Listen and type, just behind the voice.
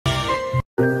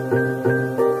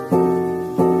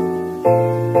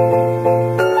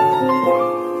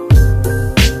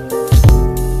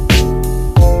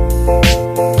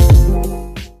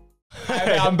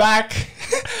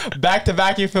to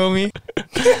back, you feel me?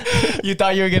 You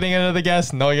thought you were getting another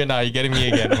guest? No, you're not. You're getting me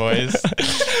again, boys.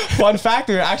 Fun fact,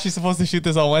 we were actually supposed to shoot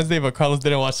this on Wednesday, but Carlos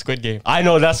didn't watch Squid Game. I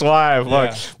know, that's why.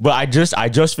 Yeah. But I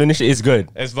just finished it. It's good.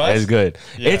 It's fun? It's good.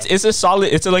 Yeah. It's a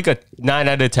solid, it's like a 9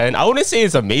 out of 10. I wouldn't say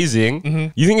it's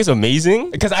amazing. You think it's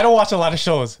amazing? Because I don't watch a lot of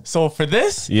shows. So for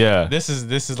this, Yeah. this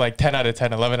is like 10 out of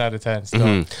 10, 11 out of 10.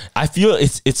 So. I feel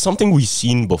it's something we've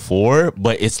seen before,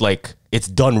 but it's like it's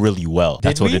done really well.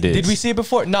 That's what it is. Did we see it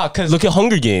before? No, because look at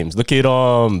Hunger Games. Look at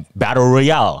Battle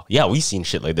Royale. Yeah, we've seen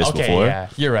shit like this before. Yeah,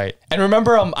 you're right. And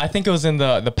remember, I think it was in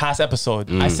the past episode.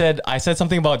 I said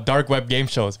something about dark web game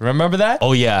shows. Remember that?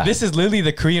 Oh yeah. This is literally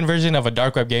the Korean version of a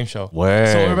dark web game show. Word.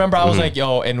 So remember, I was like,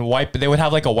 yo, and they would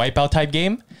have like a wipeout type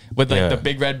game with like the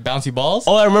big red bouncy balls.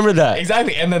 Oh, I remember that.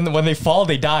 Exactly. And then when they fall,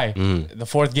 they die. The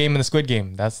fourth game in the Squid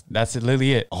Game. That's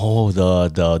literally it. Oh,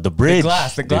 the bridge. The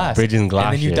glass. The bridge and glass.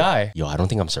 And then you shit. die. Yo, I don't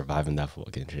think I'm surviving that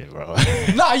fucking shit, bro.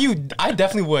 Nah, I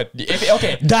definitely would.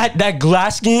 Okay. That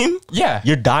glass game? Yeah.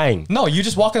 You're dying. No, you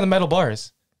just walk on the metal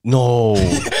bars. No.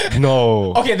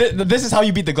 No. Okay, this is how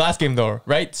you beat the glass game though,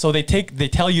 right? So they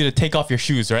tell you to take off your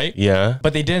shoes, right? Yeah.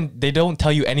 But they don't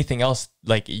tell you anything else.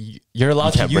 Like you're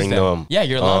allowed to use them. Yeah,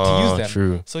 you're allowed to use them.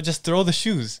 True. So just throw the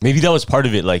shoes. Maybe that was part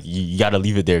of it. Like you gotta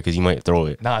leave it there because you might throw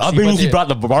it. Nah, I mean, he brought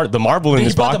the marble in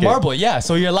his pocket. He brought the marble, yeah.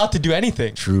 So you're allowed to do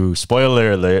anything. True.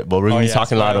 Spoiler alert. But we're gonna be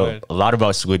talking a lot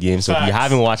about Squid Game. So if you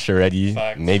haven't watched already,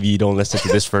 maybe you don't listen to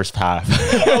this first half.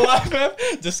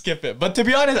 Just skip it. But to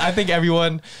be honest, I think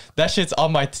everyone, that shit's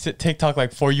on my TikTok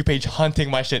like For You page hunting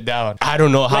my shit down. I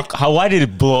don't know why did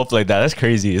it blow up like that? That's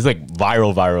crazy. It's like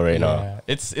viral right now.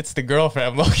 It's the girl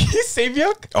fam. Loki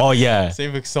Savyuk. Oh yeah.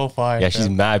 Savyuk's so fine. Yeah, she's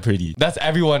mad pretty. That's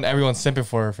everyone's simping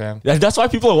for her, fam. That's why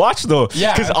people watch though.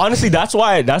 Yeah. Because honestly, that's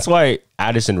why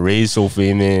Addison Rae's so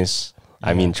famous.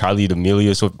 I mean, Charlie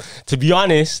D'Amelio. So to be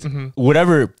honest,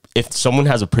 whatever, if someone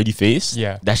has a pretty face,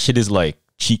 that shit is like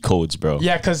cheat codes, bro.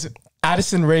 Yeah, because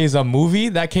Addison Rae's movie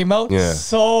that came out,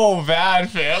 so bad,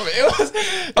 fam. It was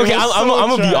okay. I'm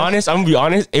gonna be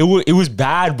honest. It was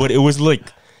bad, but it was like.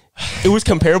 It was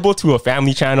comparable to a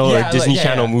Family Channel or Disney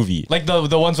Channel movie, like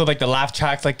the ones with like the laugh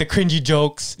tracks, like the cringy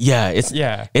jokes. Yeah, it's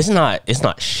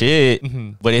not shit,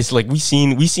 but it's like we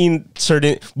seen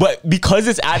certain, but because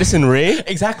it's Addison Rae,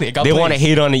 exactly, they want to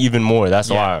hate on it even more. That's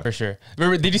why, for sure.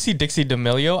 Did you see Dixie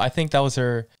D'Amelio? I think that was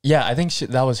her. Yeah, I think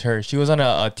that was her. She was on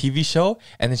a TV show,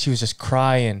 and then she was just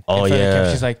crying. Oh yeah,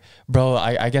 she's like, bro,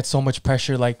 I get so much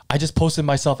pressure. Like I just posted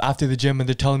myself after the gym, and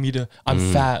they're telling me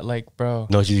I'm fat. Like, bro.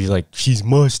 No, she's like, she's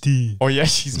musty. Oh yeah,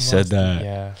 she's musty. Said that.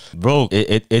 Yeah, bro,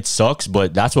 it sucks,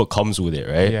 but that's what comes with it,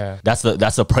 right? Yeah, that's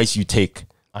the price you take.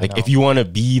 Like if you want to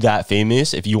be that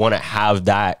famous, if you want to have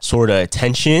that sort of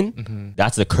attention,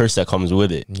 that's the curse that comes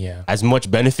with it. Yeah, as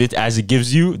much benefit as it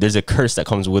gives you, there's a curse that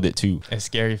comes with it too. It's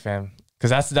scary, fam.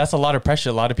 Because that's a lot of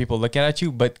pressure. A lot of people looking at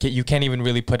you, but you can't even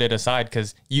really put it aside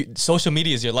because social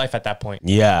media is your life at that point.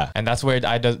 Yeah, and that's where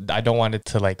I don't want it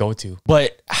to like go to.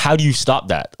 But how do you stop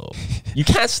that though? You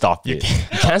can't stop it.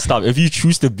 You can't stop. If you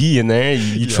choose to be in there,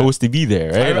 you chose to be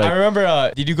there, right? I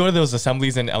remember. Did you go to those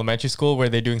assemblies in elementary school where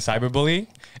they're doing cyberbullying?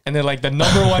 And then like the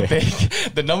number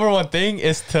one thing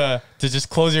is to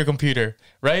just close your computer,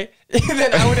 right? And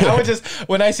then I would just,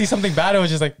 when I see something bad, I was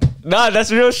just like, nah,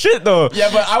 that's real shit though. Yeah,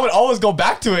 but I would always go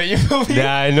back to it. You feel me?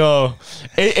 Yeah, I know.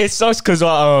 It sucks because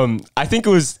I think it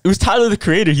was Tyler the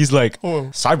Creator. He's like,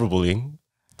 cyberbullying.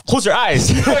 Close your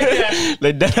eyes.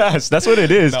 Like dead ass. That's what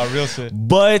it is. No, real shit.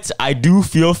 But I do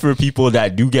feel for people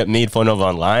that do get made fun of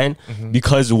online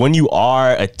because when you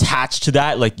are attached to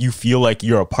that, like you feel like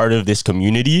you're a part of this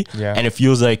community and it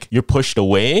feels like you're pushed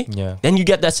away. Yeah. Then you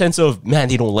get that sense of, man,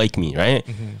 they don't like me, right?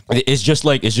 It's just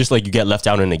like you get left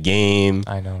out in a game.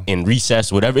 I know. In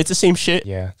recess, whatever. It's the same shit.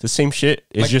 Yeah. It's the same shit.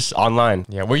 It's like, just online.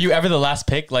 Yeah. Were you ever the last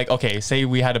pick? Like, okay, say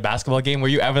we had a basketball game. Were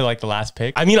you ever like the last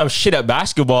pick? I mean, I'm shit at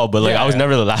basketball, but like I was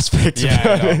never the last pick, to be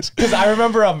honest. Because I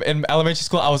remember in elementary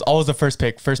school, I was always the first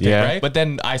pick, right? But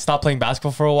then I stopped playing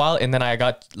basketball for a while, and then I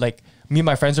got like, me and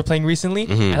my friends were playing recently,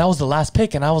 and I was the last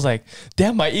pick, and I was like,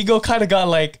 damn, my ego kind of got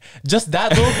like, just that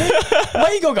little bit,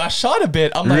 my ego got shot a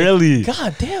bit. I'm like, really?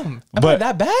 God damn, am I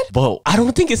that bad? But I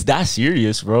don't think it's that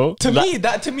serious, bro. To me,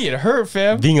 it hurt,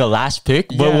 fam. Being a last pick,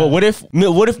 but what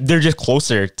if they're just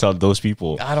closer to those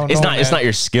people? I don't know. It's not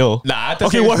your skill. Nah.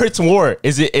 Okay, what hurts more?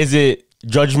 Is it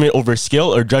judgment over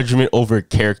skill or judgment over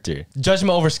character?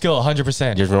 Judgment over skill,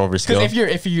 100%. Judgment over skill. Because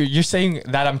if you're saying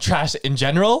that I'm trash in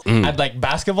general at like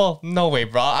basketball, no way,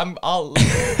 bro.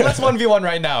 Let's 1v1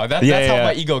 right now. That's how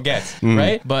my ego gets,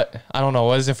 right? But I don't know.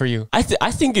 What is it for you? I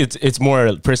think it's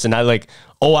more personality. Like,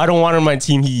 oh, I don't want on my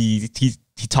team. He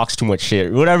talks too much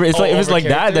shit. Whatever. It's like if it's like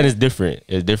that, then it's different.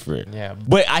 It's different. Yeah.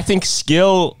 But I think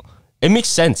skill It makes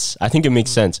sense. I think it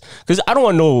makes sense because I don't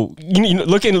want no.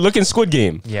 Look in Squid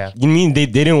Game. Yeah. You mean they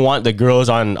didn't want the girls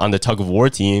on the tug of war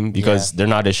team because they're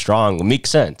not as strong. It makes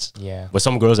sense. Yeah. But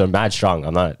some girls are mad strong.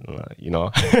 I'm not. Yeah, I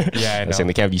know. I'm saying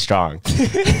they can't be strong.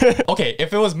 Okay,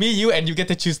 if it was me, you, and you get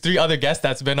to choose 3 other guests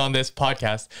that's been on this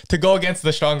podcast to go against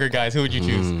the stronger guys, who would you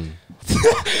choose?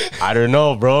 I don't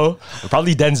know, bro.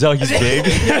 Probably Denzel. He's big.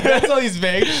 Denzel, he's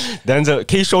big. Denzel.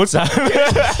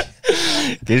 K-Showtime.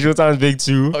 K-Showtime is big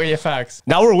too. Oh yeah, facts.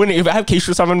 Now we're winning. If I have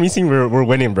K-Showtime on meeting, we're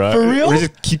winning, bro. For real? We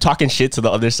just keep talking shit to the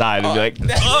other side and be like,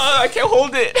 I can't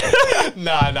hold it.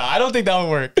 Nah, I don't think that would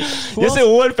work. Yes, it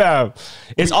would, fam.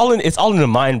 It's all in the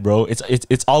mind, bro.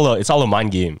 It's all a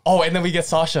mind game. Oh, and then we get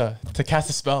Sasha to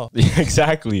cast a spell.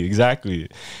 Exactly.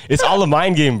 It's all a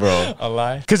mind game, bro. A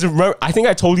lie. Because remember, I think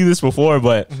I told you this before,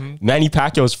 but Manny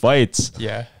Pacquiao's fights,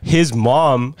 his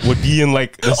mom would be in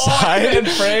like the side and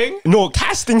praying. No,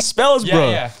 casting spells, bro.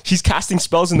 Yeah. She's casting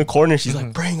spells in the corner. She's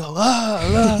like praying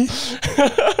Allah.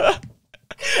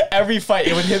 Every fight,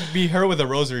 it would be her with a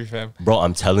rosary, fam. Bro,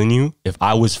 I'm telling you, if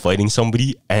I was fighting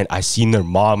somebody and I seen their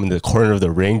mom in the corner of the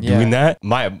ring doing that,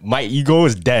 my ego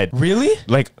is dead. Really?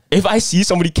 Like, if I see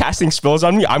somebody casting spells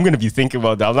on me, I'm gonna be thinking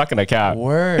about that. I'm not gonna cap.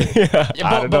 Word.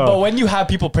 But when you have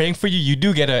people praying for you, you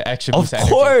do get an extra boost. Of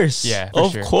course. Yeah.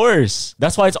 Of course.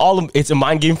 That's why it's a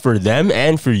mind game for them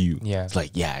and for you. Yeah. It's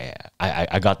like,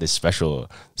 I got this special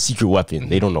secret weapon.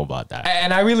 They don't know about that.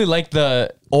 And I really like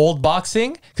the old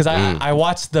boxing because I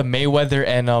watched the Mayweather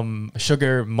and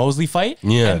Sugar Mosley fight.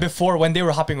 Yeah. And before, when they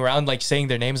were hopping around, like saying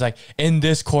their names, like in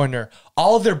this corner,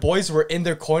 all of their boys were in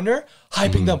their corner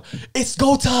hyping them. It's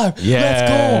go time. Yeah.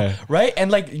 Let's go. Right?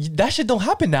 And like that shit don't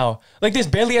happen now. Like there's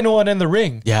barely anyone in the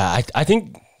ring. Yeah, I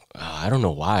think I don't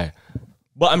know why.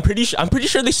 But I'm pretty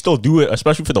sure they still do it,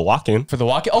 especially for the walk-in. For the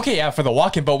walk-in? Okay, yeah, for the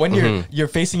walk-in. But when you're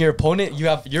facing your opponent, you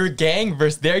have your gang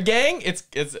versus their gang, it's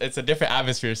a different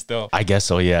atmosphere still. I guess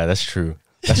so, yeah, that's true.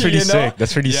 That's pretty sick.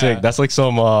 That's pretty sick. That's like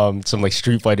some like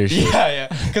Street Fighter shit. Yeah.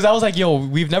 Because I was like, yo,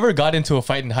 we've never got into a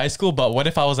fight in high school, but what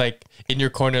if I was like in your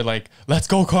corner, like, let's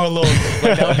go, Carlos.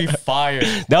 Like that would be fire.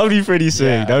 That would be pretty sick.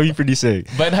 Yeah. That would be pretty sick.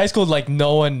 But in high school, like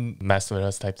no one messed with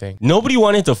us type thing. Nobody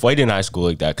wanted to fight in high school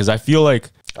like that because I feel like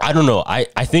I don't know.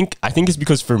 I think it's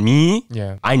because for me,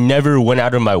 I never went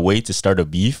out of my way to start a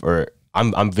beef or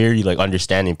I'm very like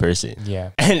understanding person.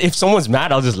 Yeah. And if someone's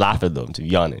mad, I'll just laugh at them, to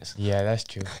be honest. Yeah, that's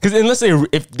true. Because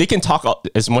if they can talk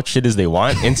as much shit as they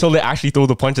want until they actually throw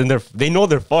the punch and they know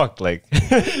they're fucked. Like,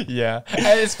 yeah.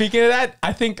 And speaking of that,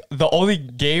 I think the only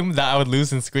game that I would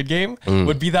lose in Squid Game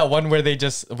would be that one where where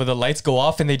the lights go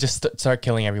off and they just start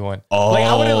killing everyone. Oh. Like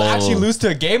I wouldn't actually lose to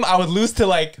a game. I would lose to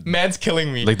like man's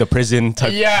killing me. Like the prison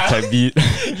type beat.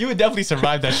 You would definitely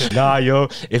survive that shit. Nah, yo.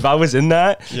 If I was in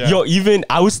that, even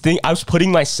I was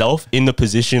putting myself in the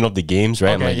position of the games,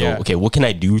 right? Okay, I'm like, what can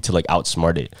I do to like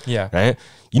outsmart it? Yeah. Right?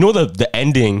 You know the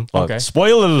ending.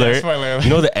 Spoiler alert. Spoiler alert.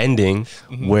 You know the ending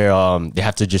where they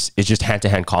have to it's just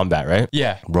hand-to-hand combat, right?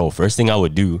 Yeah. Bro, first thing I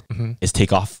would do is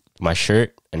take off my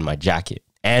shirt and my jacket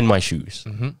and my shoes.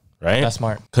 Right? That's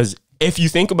smart. Because if you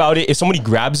think about it, if somebody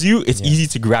grabs you, it's easy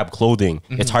to grab clothing.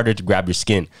 It's harder to grab your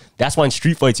skin. That's why in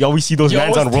street fights, you always see those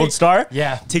mans on World Star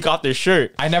take off their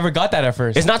shirt. I never got that at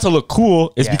first. It's not to look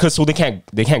cool. It's because so they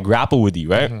can't grapple with you,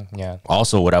 right? Yeah.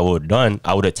 Also, what I would have done,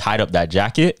 I would have tied up that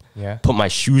jacket, put my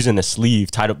shoes in the sleeve,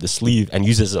 tied up the sleeve, and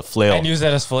use it as a flail. And use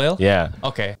that as flail? Yeah.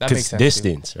 Okay, that makes sense.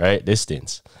 Distance, right?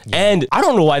 Distance. Yeah. And I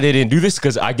don't know why they didn't do this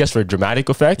because I guess for dramatic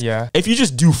effect. Yeah. If you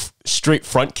just do straight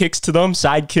front kicks to them,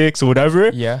 side kicks or whatever,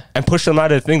 and push them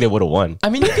out of the thing, they would have won. I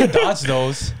mean, you can dodge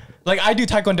those. Like I do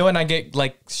taekwondo and I get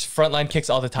like frontline kicks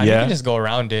all the time. You can just go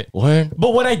around it. What?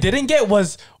 But what I didn't get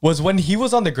was when he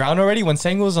was on the ground already, when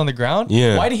Sang was on the ground,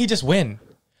 why did he just win?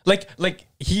 Like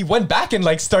he went back and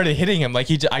like started hitting him. Like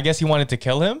I guess he wanted to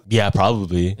kill him. Yeah,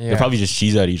 probably. They probably just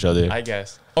cheese at each other. I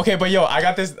guess. Okay, but yo,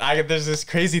 there's this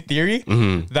crazy theory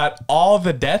that all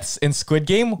the deaths in Squid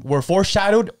Game were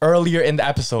foreshadowed earlier in the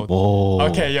episode. Whoa.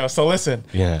 Okay, yo, so listen.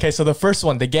 Yeah. Okay, so the first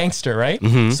one, the gangster, right?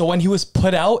 So when he was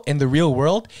put out in the real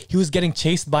world, he was getting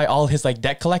chased by all his like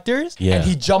debt collectors, and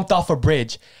he jumped off a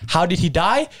bridge. How did he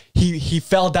die? He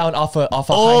fell down off a high hill.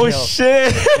 Oh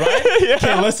shit! Right?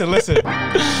 Okay, listen.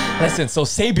 So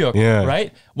Sabyuk,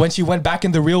 right? When she went back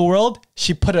in the real world,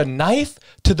 she put a knife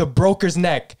to the broker's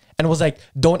neck. And was like,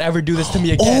 don't ever do this to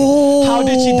me again. How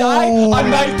did she die? A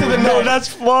knife to the neck. No, that's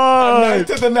fun. A knife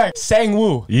to the neck.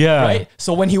 Sang-woo. Yeah. Right?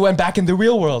 So when he went back in the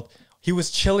real world, he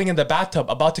was chilling in the bathtub,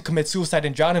 about to commit suicide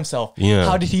and drown himself. Yeah.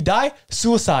 How did he die?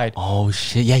 Suicide. Oh,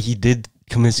 shit. Yeah, he did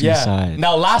Commit suicide. Yeah.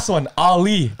 Now, last one,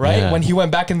 Ali, right? Yeah. When he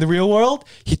went back in the real world,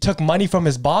 he took money from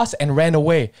his boss and ran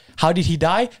away. How did he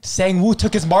die? Sang-woo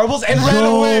took his marbles and ran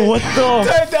away. What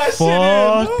the Type that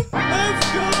fuck? shit in.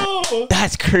 Let's go.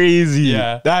 That's crazy.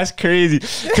 Yeah. That's crazy.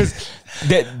 Because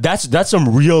that's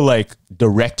some real like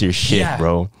director shit,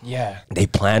 bro. Yeah. They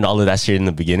planned all of that shit in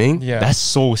the beginning. Yeah. That's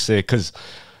so sick. Because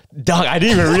dog, I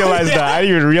didn't even realize that. I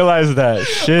didn't even realize that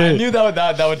shit. I knew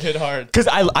that would hit hard. Because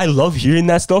I love hearing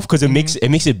that stuff because it makes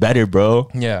it better, bro.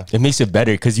 Yeah. It makes it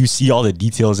better because you see all the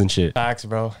details and shit. Facts,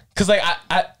 bro. Because like,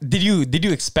 did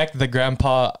you expect the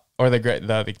grandpa or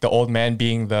the old man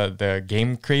being the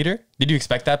game creator? Did you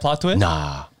expect that plot twist?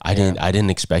 Nah, I didn't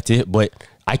expect it, but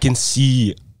I can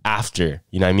see after,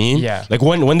 you know what I mean? Yeah. Like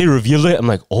when they reveal it, I'm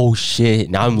like, oh shit.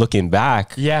 Now I'm looking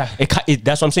back. Yeah.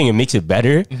 That's what I'm saying. It makes it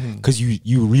better because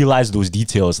you realize those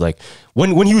details. Like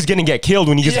when he was gonna get killed,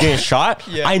 when he was getting shot,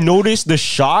 I noticed the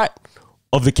shot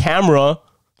of the camera.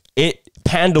 It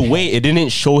panned away. It didn't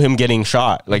show him getting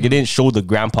shot. Like it didn't show the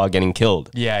grandpa getting killed.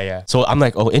 Yeah. So I'm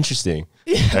like, oh, interesting.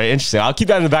 Very interesting. I'll keep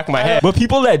that in the back of my head. But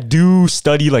people that do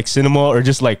study like cinema or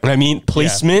just like, what I mean,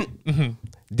 placement,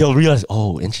 they'll realize,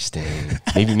 oh, interesting.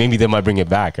 Maybe they might bring it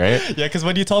back, right? Yeah, because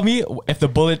when you told me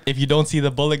if you don't see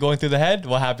the bullet going through the head,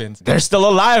 what happens? They're still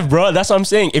alive, bro. That's what I'm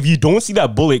saying. If you don't see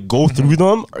that bullet go through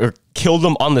them or kill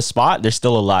them on the spot, they're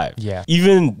still alive. Yeah.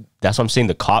 Even that's what I'm saying.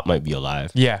 The cop might be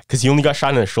alive. Yeah. Because he only got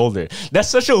shot in the shoulder. That's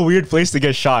such a weird place to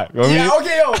get shot. You know what I mean?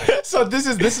 Okay, yo. So this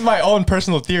is my own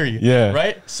personal theory. Yeah.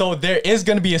 Right? So there is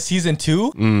gonna be a season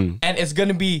 2, and it's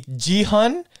gonna be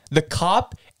Ji-hun, the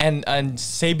cop, and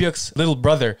Se-byuk's little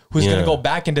brother, who's gonna go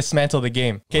back and dismantle the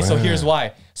game. Okay, so here's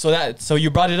why. So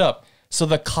you brought it up. So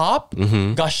the cop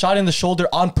got shot in the shoulder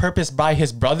on purpose by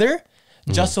his brother,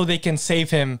 just so they can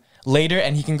save him later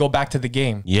and he can go back to the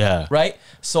game. Yeah. Right?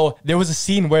 So there was a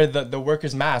scene where the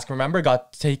worker's mask, remember,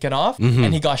 got taken off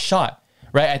and he got shot.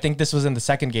 Right? I think this was in the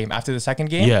second game. After the second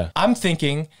game. Yeah. I'm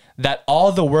thinking that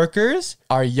all the workers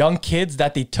are young kids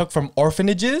that they took from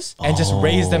orphanages and just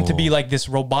raised them to be like this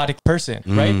robotic person.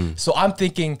 Right? So I'm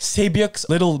thinking Se-byuk's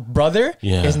little brother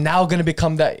is now going to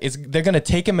become they're going to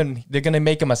take him and they're going to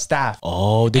make him a staff.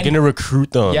 Oh, they're going to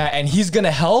recruit them. Yeah. And he's going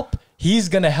to help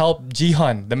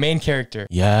Ji-hun, the main character.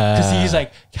 Yeah. Because he's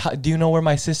like, do you know where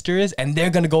my sister is? And they're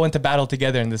going to go into battle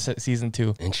together in this season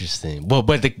 2. Interesting. But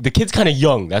the kid's kind of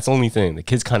young. That's the only thing. The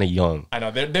kid's kind of young. I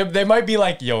know. They might be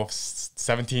like, yo,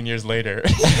 17 years later.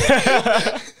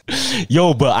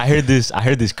 Yo, but I heard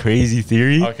this crazy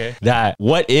theory. Okay. That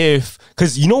what if,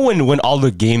 because you know when all the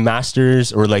game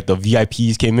masters or like the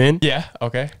VIPs came in? Yeah.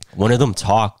 Okay. One of them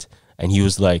talked and he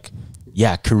was like,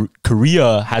 yeah,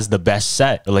 Korea has the best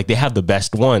set. Or like they have the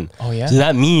best one. Oh, yeah? So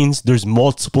that means there's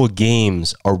multiple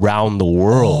games around the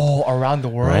world. Oh, around the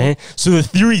world. Right? So the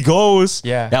theory goes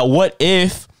that what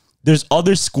if there's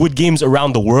other Squid Games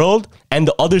around the world and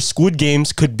the other Squid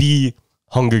Games could be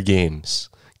Hunger Games.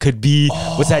 Could be,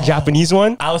 what's that Japanese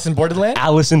one? Alice in Borderland?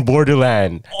 Alice in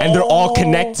Borderland. And they're all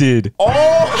connected.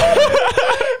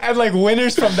 And like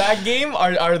winners from that game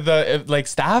are the like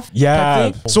staff?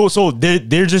 Yeah. So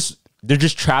they're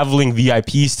just traveling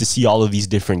VIPs to see all of these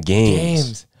different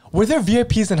games. Were there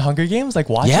VIPs in Hunger Games? Like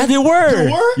watching? Yeah, they were. There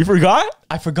were? You forgot?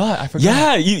 I forgot.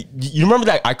 Yeah, you remember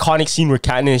that iconic scene where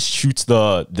Katniss shoots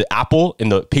the apple in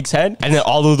the pig's head? And then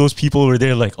all of those people were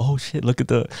there like, oh shit, look at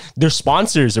they're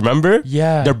sponsors, remember?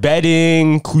 Yeah. They're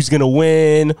betting who's gonna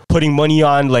win, putting money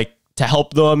on like to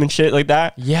help them and shit like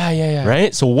that. Yeah.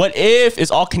 Right? So what if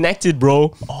it's all connected,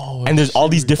 bro? Oh, and there's all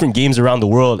these different games around the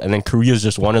world and then Korea's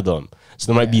just one of them.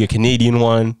 So there might be a Canadian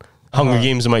one. Hunger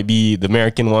Games might be the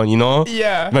American one, you know?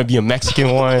 Yeah. It might be a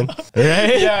Mexican one,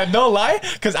 right? Yeah, no lie.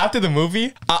 Because after the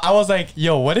movie, I was like,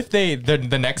 yo, what if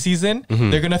the next season,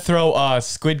 they're going to throw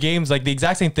Squid Games, like the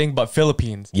exact same thing, but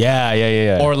Philippines.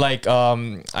 Yeah. Or like,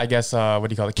 I guess, what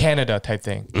do you call it? Canada type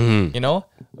thing, you know?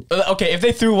 Okay, if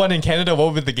they threw one in Canada,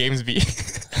 what would the games be?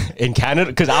 In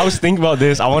Canada? Because I was thinking about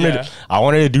this. I wanted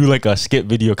to do like a skit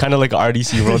video, kind of like an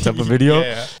RDC World type of video.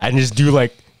 And just do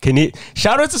like,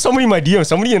 shout out to somebody in my DM.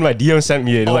 Somebody in my DM sent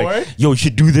me it. Like, word? yo, you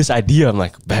should do this idea. I'm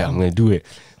like, bam, I'm gonna do it.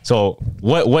 So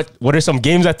what are some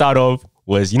games I thought of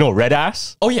was, you know, Red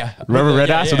Ass? Oh yeah. Remember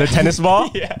Red Ass with the tennis ball?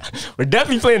 Yeah. We're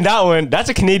definitely playing that one. That's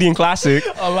a Canadian classic.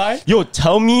 A lie? Yo,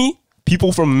 tell me,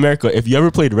 people from America, if you ever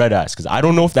played Red Ass, because I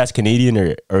don't know if that's Canadian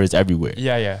or it's everywhere.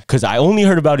 Yeah. Because I only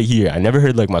heard about it here. I never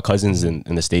heard like my cousins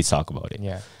in the States talk about it.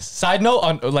 Yeah. Side note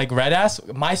on like Red Ass,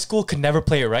 my school could never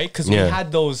play it, right? Because we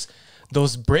had those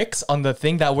bricks on the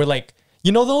thing that were like,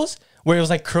 you know those where it was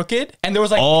like crooked and there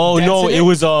was like oh no, it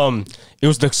was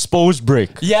the exposed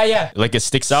brick. Yeah. Like it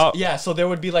sticks out. Yeah, so there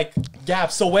would be like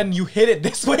gaps. So when you hit it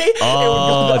this way, it would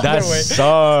Oh, go the that other way.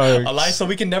 sucks. So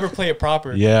we can never play it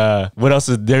proper. Yeah. What else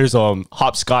is there's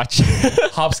hopscotch.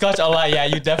 Hopscotch, yeah,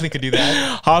 you definitely could do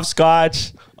that.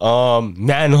 Hopscotch,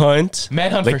 manhunt,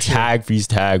 like for tag, freeze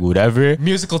tag, whatever.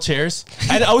 Musical chairs.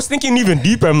 And I was thinking even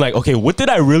deeper. I'm like, okay, what did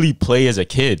I really play as a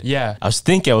kid? Yeah. I was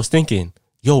thinking,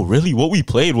 yo, really, what we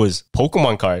played was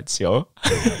Pokemon cards, yo.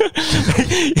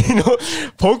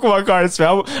 Pokemon cards,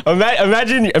 man.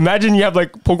 Imagine you have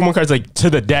like Pokemon cards like to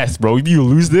the death, bro. If you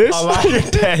lose this, you're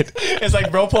dead. It's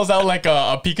like bro pulls out like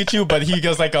a Pikachu, but he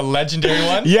goes like a legendary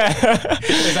one. Yeah.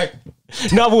 It's like,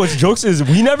 no, but what's jokes is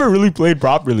we never really played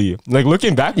properly. Like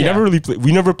looking back, we never really played.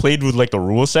 We never played with like the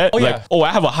rule set. Like,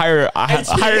 I have a higher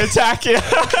attack. Yeah.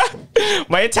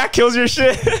 My attack kills your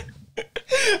shit.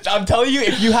 I'm telling you,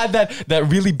 if you had that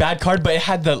really bad card, but it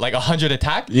had the like 100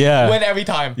 attack, win every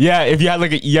time. Yeah, if you had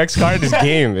like an EX card, it's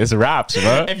game. It's wraps,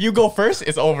 bro. If you go first,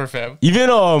 it's over, fam. Even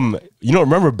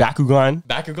remember Bakugan?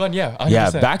 Bakugan, yeah, 100%. Yeah,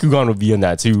 Bakugan would be in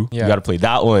that too. Yeah. You got to play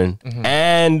that one.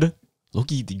 And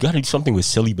Loki, you got to do something with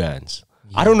silly bands.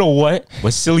 I don't know what,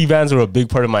 but silly bands were a big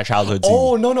part of my childhood too.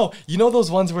 Oh no, you know those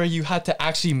ones where you had to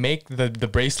actually make the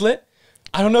bracelet?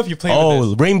 I don't know if you played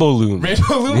with this. Rainbow Loom.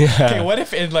 Rainbow Loom? Yeah. Okay, what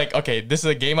if in like, okay, this is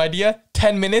a game idea.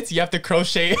 10 minutes, you have to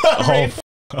crochet.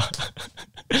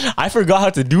 I forgot how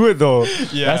to do it though.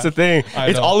 Yeah, that's the thing.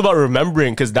 It's know. all about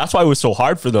remembering, because that's why it was so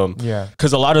hard for them. Yeah,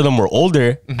 because a lot of them were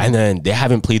older and then they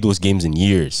haven't played those games in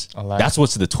years. That's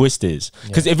what's the twist is.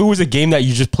 Because if it was a game that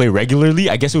you just play regularly,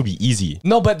 I guess it would be easy.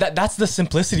 No, but that's the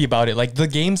simplicity about it. Like the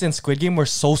games in Squid Game were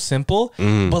so simple,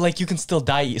 but like you can still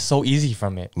die so easy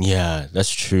from it. Yeah,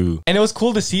 that's true. And it was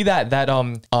cool to see that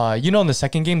in the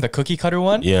second game, the cookie cutter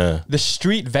one, the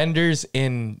street vendors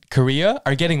in Korea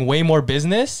are getting way more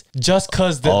business just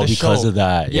because because of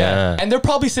that. Yeah. And they're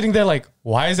probably sitting there like,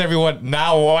 why is everyone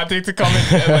now wanting to come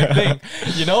in and like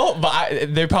think,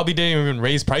 but they probably didn't even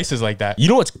raise prices like that. You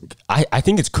know what's, I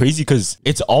think it's crazy because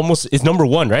it's number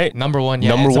one, right? Number one, yeah.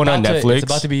 Number one on Netflix. It's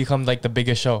about to become like the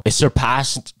biggest show. It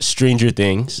surpassed Stranger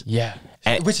Things. Yeah.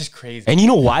 Which is crazy. And you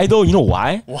know why though? You know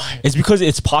why? Why? It's because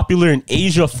it's popular in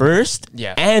Asia first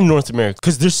and North America.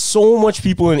 Because there's so much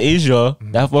people in Asia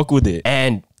that fuck with it.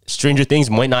 And Stranger Things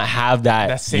might not have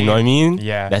that same, you know what I mean?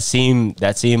 Yeah. That same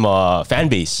fan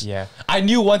base. Yeah. I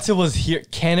knew once it was here,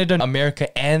 Canada,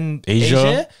 America, and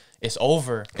Asia, it's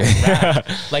over.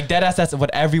 It's like deadass, that's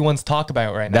what everyone's talking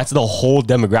about right now. That's the whole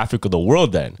demographic of the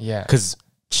world then. Yeah. Because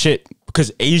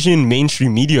Asian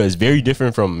mainstream media is very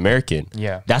different from American.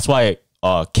 Yeah. That's why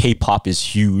K-pop is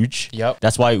huge. Yep.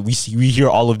 That's why we hear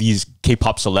all of these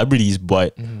K-pop celebrities,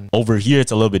 but over here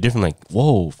it's a little bit different. Like,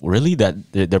 whoa, really?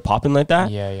 That they're popping like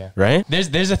that? Yeah. Right?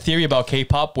 There's a theory about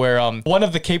K-pop where one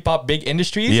of the K-pop big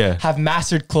industries have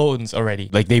mastered clones already.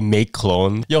 Like they make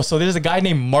clones. Yo, so there's a guy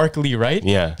named Mark Lee, right?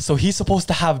 Yeah. So he's supposed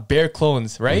to have bare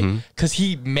clones, right? Because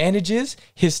he manages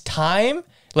his time,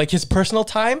 like his personal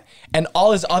time, and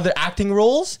all his other acting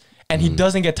roles, and he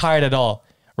doesn't get tired at all.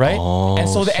 Right. Oh, and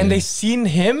so they seen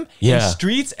him in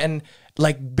streets and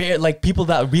like people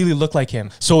that really look like him.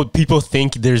 So people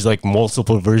think there's like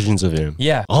multiple versions of him.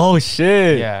 Yeah. Oh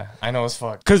shit. Yeah, I know it's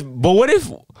fucked. But what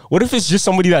if it's just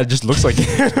somebody that just looks like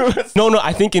him? No,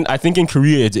 I think in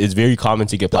Korea it's very common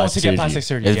to get plastic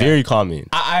surgery. It's very common.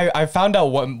 I found out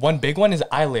one big one is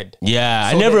eyelid. Yeah,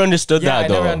 so I never understood that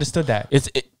though. I never understood that.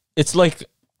 It's like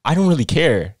I don't really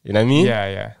care. You know what I mean?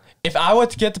 Yeah. If I were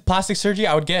to get the plastic surgery,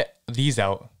 I would get these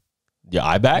out. Your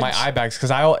eye bags? My eye bags,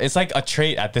 because it's like a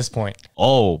trait at this point.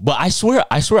 Oh, but I swear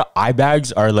eye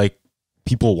bags are like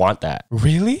people want that.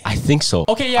 Really? I think so.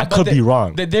 Okay, yeah. I could be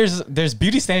wrong. There's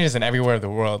beauty standards in everywhere in the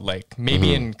world. Like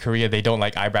maybe in Korea they don't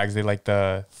like eye bags. They like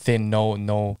the thin,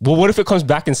 no. Well, what if it comes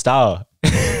back in style?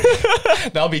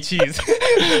 That'll be cheese.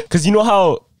 Because you know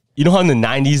how in the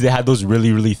 90s they had those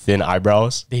really, really thin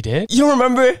eyebrows? They did? You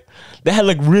remember? They had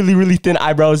like really, really thin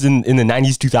eyebrows in the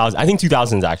 90s, 2000s. I think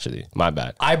 2000s actually. My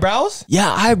bad. Eyebrows?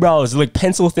 Yeah, eyebrows. Like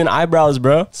pencil thin eyebrows,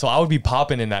 bro. So I would be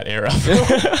popping in that era.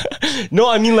 No,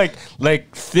 I mean like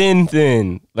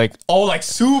thin. Like like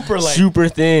super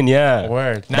thin, yeah.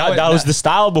 Word. That was the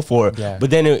style before. Yeah. But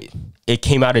then it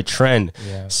came out of trend.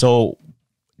 Yeah. So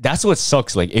that's what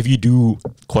sucks. Like if you do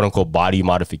quote unquote body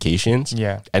modifications,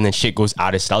 and then shit goes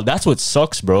out of style. That's what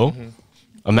sucks, bro.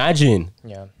 Imagine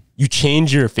you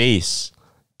change your face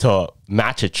to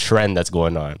match a trend that's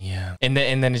going on. Yeah. And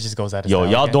then it just goes out of style.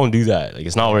 Y'all don't do that. Like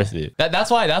it's not worth it.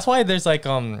 That's why there's like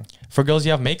for girls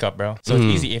you have makeup, bro. So it's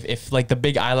easy. If like the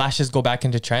big eyelashes go back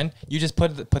into trend, you just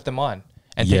put them on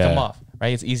and take them off.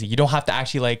 Right? It's easy. You don't have to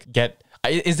actually like get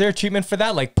Is there a treatment for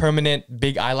that? Like permanent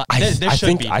big eyelash? There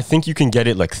should be. I think you can get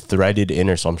it like threaded in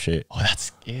or some shit. Oh,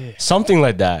 that's something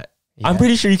like that. Yeah. I'm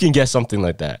pretty sure you can get something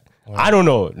like that. I don't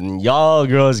know. Y'all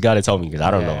girls gotta tell me because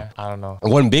I don't know. I don't know.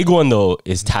 One big one though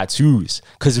is tattoos.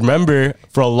 Because remember,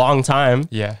 for a long time,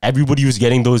 everybody was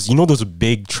getting those, you know, those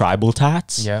big tribal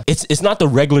tats? Yeah. It's not the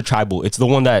regular tribal. It's the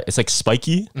one that it's like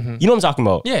spiky. You know what I'm talking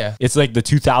about? Yeah. It's like the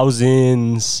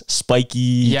 2000s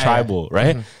spiky tribal,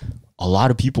 right? A lot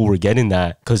of people were getting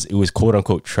that because it was quote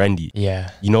unquote trendy.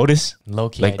 Yeah. You notice?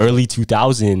 Low-key. Like early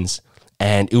 2000s,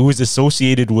 and it was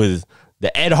associated with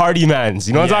the Ed Hardy mans,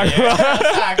 you know what I'm talking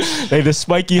about? Like the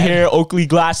spiky hair, Oakley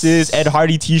glasses, Ed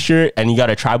Hardy t-shirt, and you got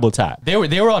a tribal tat. They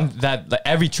were on that, like,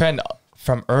 every trend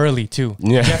from early too.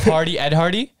 Yeah. Jeff Hardy, Ed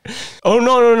Hardy. Oh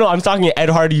no! I'm talking Ed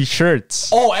Hardy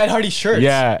shirts. Oh, Ed Hardy shirts.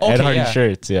 Yeah, okay, Ed Hardy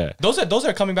shirts. Yeah, those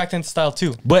are coming back in style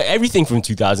too. But everything from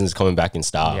 2000 is coming back in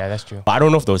style. Yeah, that's true. But I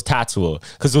don't know if those tats will,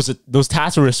 because those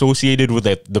tats were associated with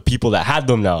the people that had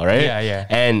them now, right? Yeah.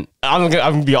 And I'm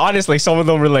gonna be honest, like some of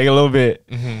them were like a little bit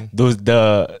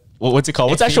what's it called?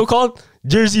 What's that show called?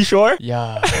 Jersey Shore.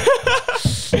 Yeah.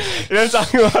 You know what I'm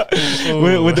talking about?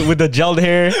 With the gelled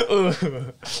hair.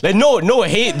 Like no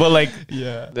hate, but like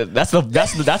that's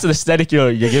the aesthetic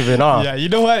you're giving off. Yeah, you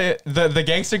know what? The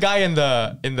gangster guy in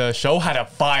the show had a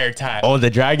fire tat. Oh, the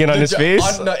dragon on his face?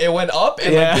 It went up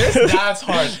and like this. That's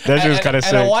hard. That shit was kind of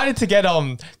sick. And I wanted to get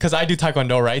because I do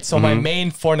taekwondo, right? So my main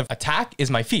form of attack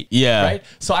is my feet. Yeah. Right?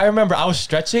 So I remember I was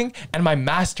stretching and my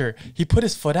master, he put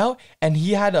his foot out and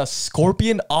he had a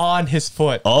scorpion on his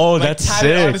foot. Oh, like, that's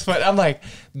sick. On his foot. I'm like,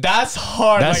 that's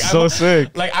hard. That's like, so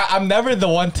sick. Like I'm never the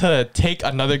one to take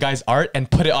another guy's art and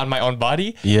put it on my own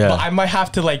body. Yeah. But I might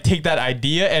have to like take that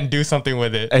idea and do something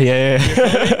with it. Yeah.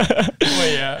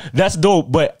 That's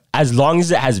dope. But as long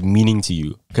as it has meaning to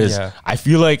you, because I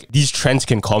feel like these trends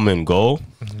can come and go.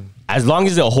 As long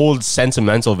as it holds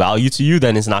sentimental value to you,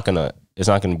 then it's not gonna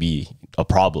be a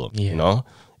problem. You know,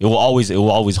 it will always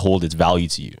hold its value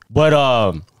to you.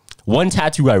 But one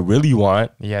tattoo I really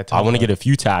want, I want to get a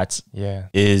few tats.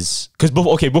 Is because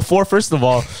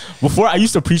before I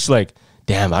used to preach like,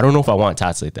 damn, I don't know if I want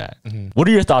tats like that. What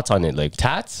are your thoughts on it? Like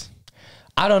tats?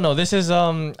 I don't know. This is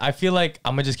I feel like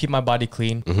I'm gonna just keep my body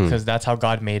clean because that's how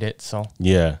God made it. So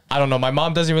I don't know. My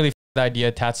mom doesn't really the idea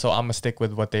of tats, so I'm gonna stick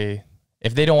with what they.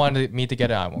 If they don't want me to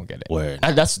get it, I won't get it. Word.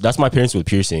 That's my parents with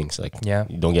piercings. Like,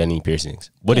 you don't get any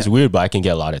piercings. But it's weird, but I can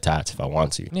get a lot of tats if I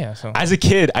want to. Yeah. So as a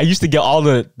kid, I used to get all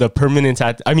the permanent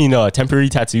temporary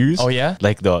tattoos. Oh yeah.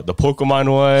 Like the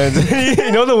Pokemon ones.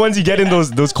 You know the ones you get in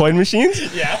those coin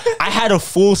machines? Yeah. I had a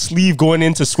full sleeve going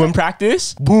into swim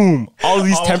practice. Boom. All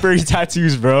these temporary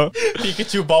tattoos, bro.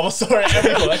 Pikachu, Bulbasaur,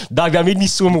 everyone. Dog, that made me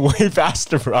swim way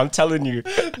faster, bro. I'm telling you.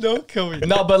 Don't kill me.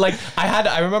 No, but like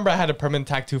I remember I had a permanent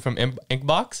tattoo from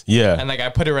Inkbox. Yeah. And like I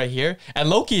put it right here. And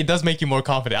low-key, it does make you more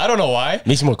confident. I don't know why.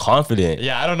 Makes you more confident.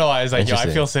 Yeah, I don't know why. It's like, yo, I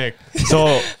feel sick.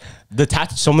 So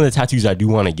some of the tattoos I do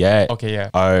want to get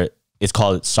it's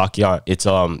called Sakyan. It's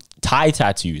Thai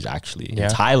tattoos actually in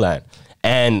Thailand.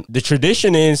 And the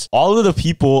tradition is a lot of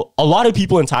people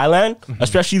in Thailand,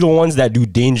 especially the ones that do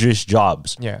dangerous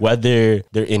jobs, whether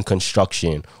they're in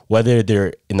construction, whether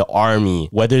they're in the army,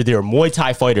 whether they're Muay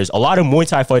Thai fighters. A lot of Muay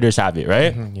Thai fighters have it,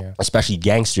 right? Especially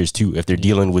gangsters too, if they're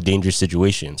dealing with dangerous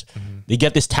situations. They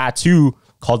get this tattoo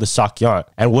called the Sakyan.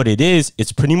 And what it is,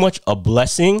 it's pretty much a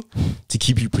blessing to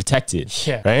keep you protected,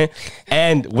 right?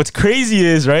 And what's crazy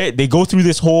is, right, they go through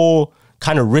this whole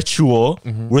kind of ritual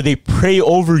where they pray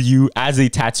over you as they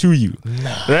tattoo you,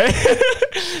 right?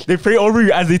 They pray over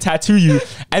you as they tattoo you,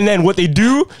 and then what they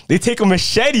do, they take a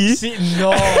machete. Take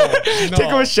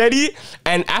a machete,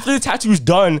 and after the tattoo is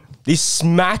done, they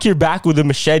smack your back with a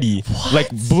machete, like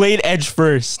blade edge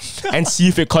first, and see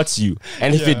if it cuts you.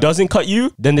 And if it doesn't cut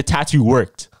you, then the tattoo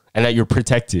worked. And that you're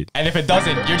protected. And if it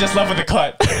doesn't, you're just left with a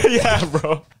cut. Yeah,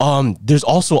 bro. There's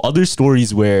also other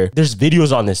stories where there's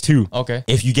videos on this too. Okay.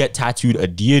 If you get tattooed a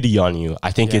deity on you,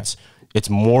 I think it's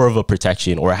more of a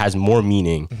protection or it has more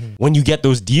meaning. When you get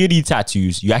those deity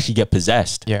tattoos, you actually get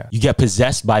possessed. Yeah. You get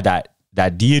possessed by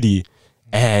that deity.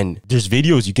 And there's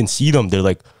videos, you can see them. They're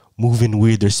like moving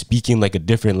weird. They're speaking like a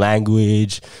different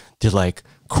language. They're like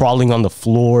crawling on the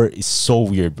floor. Is so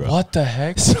weird, bro. What the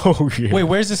heck? So weird. Wait,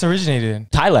 where's this originated in?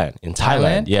 Thailand. In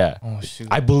Thailand, yeah. Oh shoot.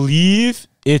 I believe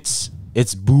it's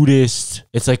Buddhist.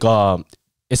 It's like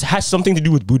it has something to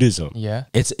do with Buddhism. Yeah.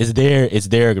 It's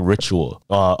their ritual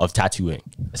of tattooing.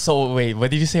 So wait,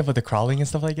 what did you say about the crawling and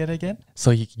stuff like that again?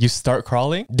 So you start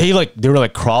crawling? They were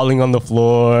like crawling on the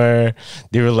floor.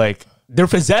 They were like They're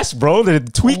possessed, bro. They're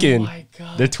tweaking. Oh my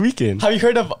God. They're tweaking. Have you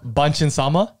heard of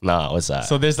Banshinsaba? Nah, what's that?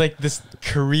 So there's like this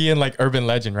Korean like urban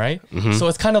legend, right? So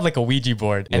it's kind of like a Ouija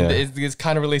board, and it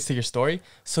kind of relates to your story.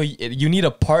 So you need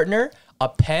a partner, a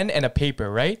pen, and a paper,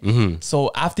 right?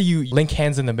 So after you link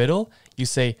hands in the middle, you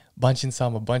say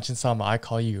Banshinsaba, I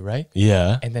call you, right?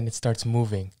 Yeah. And then it starts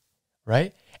moving,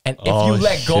 right? And if you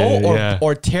let go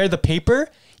or tear the paper,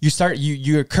 you start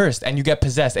you're cursed and you get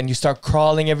possessed and you start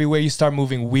crawling everywhere. You start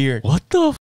moving weird. What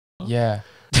the? Yeah.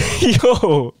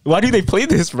 Yo, why do they play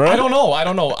this, bro? I don't know.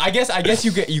 I guess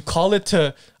you call it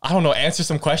to, I don't know, answer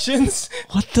some questions.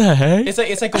 What the heck?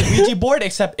 It's like a Ouija board,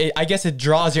 except I guess it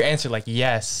draws your answer like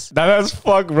yes. That's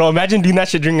fuck, bro. Imagine doing that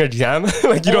shit during an exam.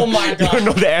 Like you don't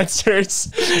know the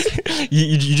answers.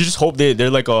 you just hope they have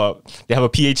a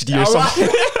PhD or something.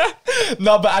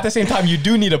 No, but at the same time, you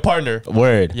do need a partner.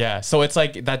 Word. Yeah. So it's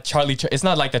like that it's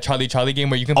not like the Charlie game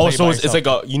where you can play so it's like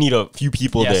you need a few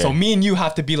people there. So me and you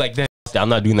have to be like this. I'm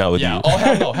not doing that with you.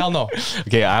 Oh, hell no.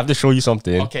 Okay, I have to show you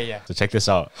something. Okay, yeah. So check this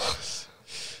out.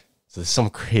 So this is some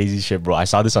crazy shit, bro. I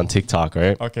saw this on TikTok,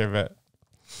 right? Okay, bet.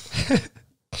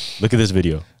 Look at this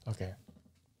video. Okay.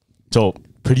 So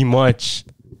pretty much,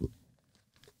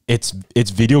 it's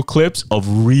video clips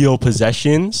of real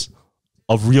possessions,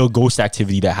 of real ghost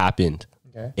activity that happened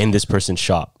in this person's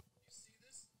shop.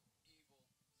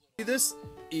 See this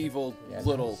evil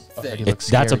little thing?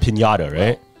 That's a piñata,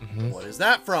 right? What is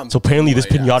that from? So apparently this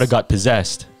piñata got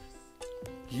possessed.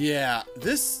 Yeah,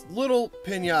 this little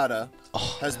piñata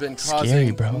has been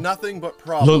causing nothing but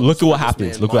problems. Look at what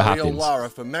happens. Look what happens. Laura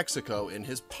from Mexico in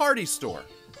his party store.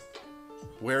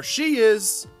 Where she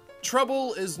is,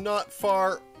 trouble is not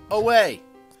far away.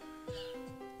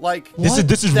 Like this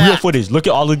is real footage. Look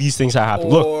at all of these things that happen.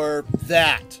 Look. Or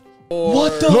that. Or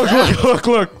what the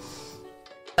look.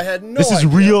 I had no This is idea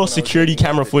real security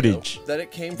camera footage. That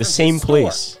it came from the same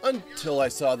place. Until I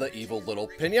saw the evil little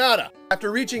piñata.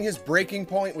 After reaching his breaking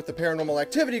point with the paranormal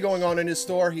activity going on in his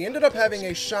store, he ended up having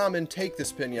a shaman take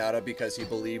this piñata because he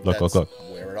believed that's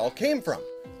where it all came from.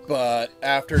 But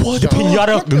after the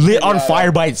piñata lit on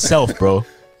fire by itself, bro.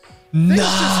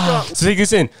 Nah. So take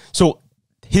this in. So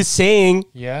his saying,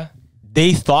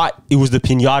 they thought it was the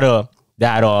piñata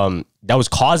that was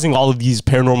causing all of these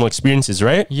paranormal experiences,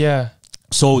 right? Yeah.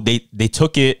 So they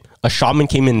took it. A shaman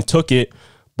came in and took it.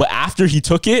 But after he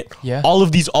took it, all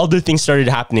of these other things started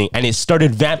happening, and it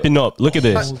started vamping up. Look at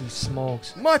this. Holy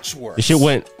smokes! Much worse. The shit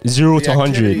went 0 to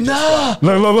 100. Nah.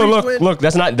 Look.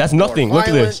 That's nothing. Look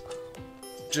at this.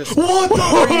 Just what?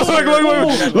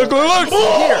 Look.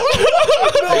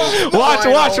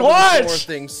 Watch.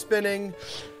 Things spinning.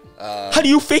 How do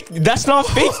you fake? That's not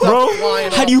fake, bro.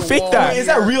 How do you fake that? Is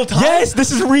that real time? Yes,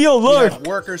 this is real. Look.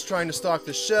 Workers trying to stock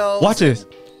the shelves. Watch this.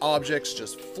 Objects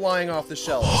just flying off the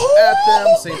shelves at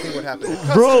them. Same thing would happen to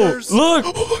customers. Bro,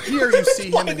 look. Here you see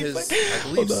him and his, I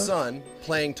believe, son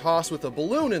playing toss with a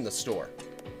balloon in the store.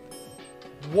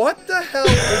 What the hell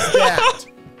is that,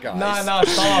 guys? Nah,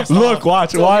 stop. Look,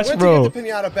 watch, so watch, he went bro. to get the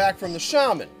piñata back from the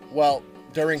shaman. Well,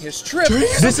 during his trip,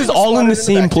 this is all in the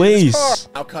same place.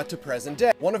 Now cut to present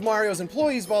day. One of Mario's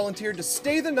employees volunteered to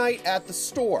stay the night at the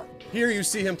store. Here you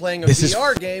see him playing a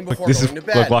VR game before going to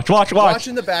bed. Look, watch. Watch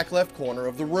in the back left corner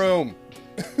of the room.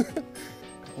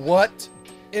 What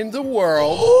in the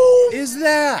world is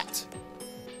that?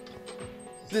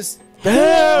 This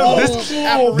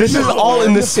is all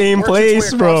in the same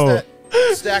place, bro.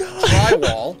 Stacked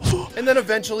drywall, and then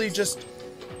eventually just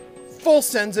full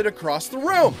sends it across the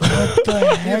room.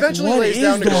 He eventually lays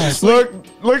down to go to sleep.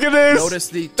 Look at this. Notice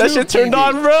that shit turned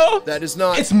on, bro. That is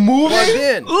not. It's moving. Plugged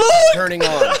in. Look. Turning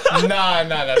on. Nah.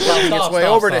 Making its way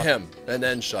over to him and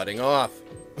then shutting off.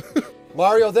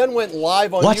 Mario then went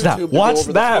live on YouTube to go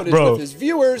over the footage with his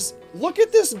viewers. Look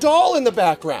at this doll in the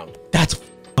background. That's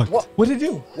what did it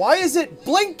do? Why is it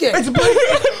blinking? It's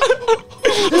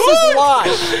blinking. This is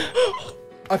live.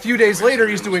 A few days later,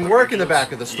 he's doing work in the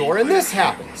back of the store, and this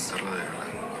happens.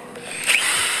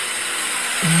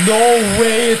 No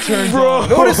way it turns on.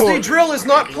 Notice the drill is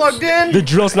not plugged in. The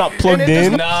drill's not plugged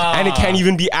in, and it can't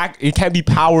even it can't be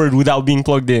powered without being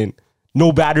plugged in.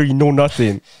 No battery, no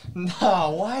nothing. Nah,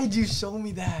 why'd you show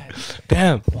me that?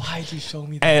 Damn. Why'd you show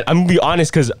me that? And I'm gonna be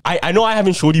honest, because I know I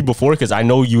haven't showed you before, because I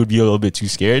know you would be a little bit too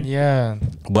scared. Yeah.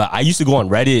 But I used to go on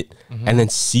Reddit and then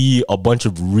see a bunch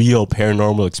of real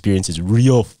paranormal experiences,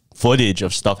 real footage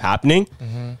of stuff happening,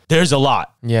 there's a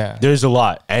lot. Yeah. There's a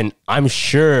lot. And I'm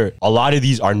sure a lot of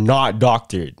these are not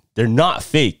doctored. They're not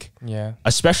fake. Yeah.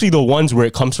 Especially the ones where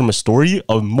it comes from a story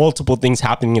of multiple things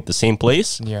happening at the same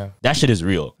place. Yeah. That shit is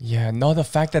real. Yeah. No, the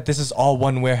fact that this is all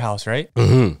one warehouse, right?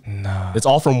 Nah. It's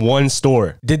all from one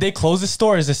store. Did they close the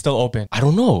store or is it still open? I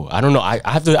don't know. I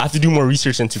have to do more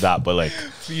research into that, but like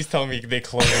please tell me they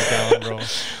closed it down, bro.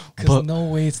 Because no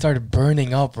way it started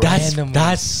burning up randomly.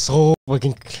 That's so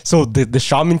fucking... So the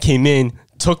shaman came in,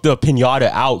 took the piñata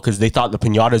out because they thought the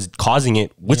piñata is causing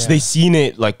it, which they seen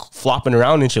it like flopping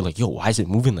around and shit. Like, yo, why is it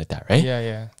moving like that, right?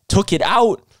 Yeah. Took it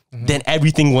out. Then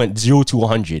everything went 0 to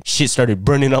 100. Shit started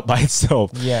burning up by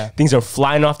itself. Yeah. Things are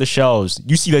flying off the shelves.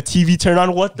 You see the TV turn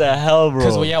on. What the hell, bro?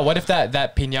 Because, what if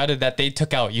that piñata that they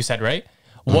took out, you said, right?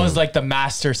 Was like the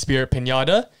master spirit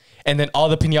piñata. And then all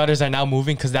the piñatas are now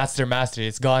moving because that's their master.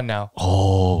 It's gone now.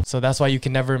 Oh. So that's why you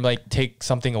can never like take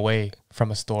something away from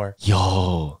a store.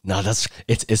 Yo. Nah,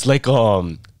 it's like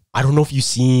I don't know if you've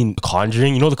seen The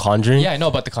Conjuring. You know The Conjuring? Yeah, I know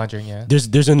about The Conjuring, yeah.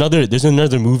 There's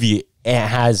another movie. It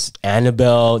has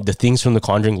Annabelle, the things from The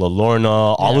Conjuring, La Lorna,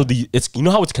 all of the... You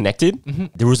know how it's connected?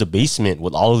 There was a basement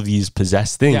with all of these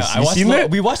possessed things. Yeah,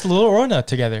 we watched La Lorna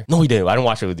together. No, we didn't. I didn't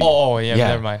watch it with you. Oh, yeah,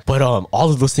 never mind. But all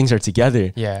of those things are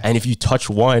together. Yeah. And if you touch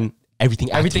one,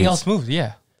 everything else moves,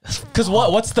 yeah. Because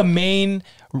what's the main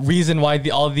reason why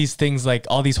all these things, like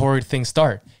all these horror things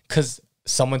start? Because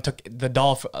someone took the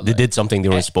doll. They did something they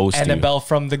weren't supposed to. Annabelle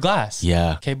from the glass.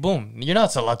 Yeah. Okay, boom. You're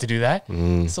not allowed to do that.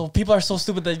 So people are so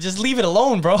stupid that just leave it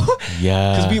alone, bro.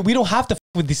 Yeah. Because we don't have to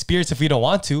with these spirits if we don't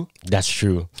want to. That's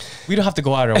true. We don't have to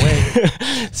go out our way.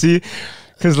 See?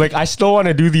 Because like I still want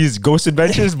to do these ghost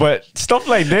adventures, but stuff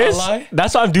like this,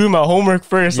 that's why I'm doing my homework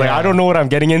first. Like I don't know what I'm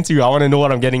getting into. I want to know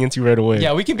what I'm getting into right away.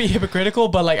 Yeah, we can be hypocritical,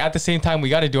 but like at the same time, we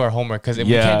got to do our homework because we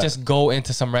can't just go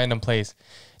into some random place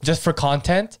just for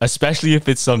content. Especially if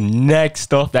it's some next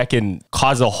stuff that can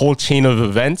cause a whole chain of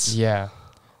events. Yeah.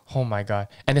 Oh my God.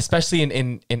 And especially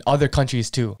in other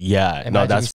countries too. Yeah. No,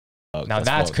 that's... Now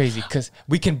that's crazy because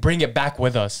we can bring it back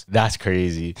with us. That's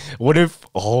crazy. What if,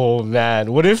 oh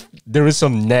man, what if there was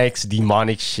some next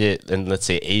demonic shit in, let's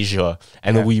say, Asia,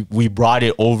 and then we brought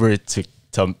it over to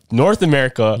North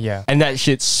America, and that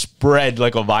shit spread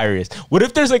like a virus? What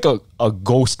if there's like a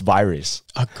ghost virus?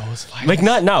 A ghost virus? Like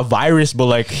not virus, but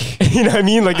like, you know what I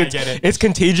mean? Like it's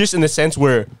contagious in the sense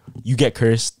where you get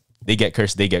cursed, they get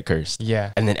cursed, they get cursed.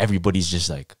 Yeah. And then everybody's just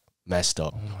like, messed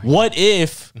up. What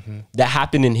if that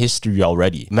happened in history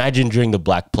already? Imagine during the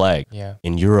Black Plague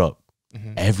in Europe,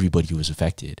 everybody was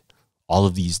affected. All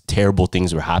of these terrible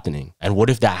things were happening. And what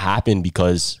if that happened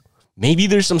because maybe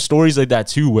there's some stories like that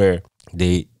too where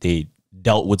they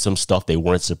dealt with some stuff they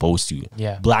weren't supposed to.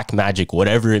 Yeah. Black magic,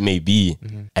 whatever it may be.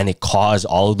 And it caused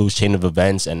all of those chain of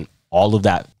events and all of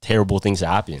that terrible things to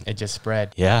happen. It just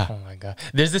spread. Yeah. Oh my God.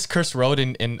 There's this cursed road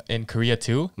in Korea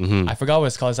too. I forgot what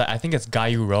it's called. I think it's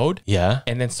Gayu Road. Yeah.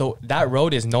 And then so that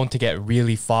road is known to get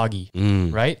really foggy,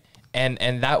 right?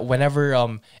 And that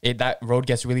whenever that road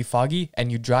gets really foggy and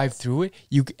you drive through it,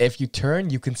 if you turn,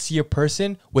 you can see a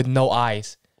person with no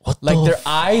eyes. Like their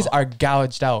eyes are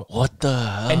gouged out. What the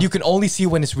hell? And you can only see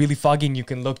when it's really foggy and you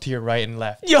can look to your right and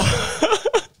left. Yo.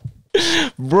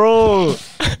 Bro.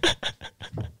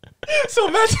 So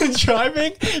imagine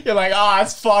driving, you're like,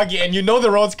 it's foggy, and you know the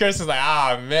road's cursed. It's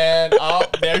like, man,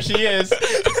 there she is.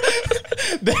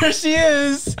 There she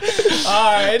is.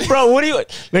 All right. Bro, what do you,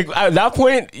 like, at that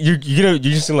point, you're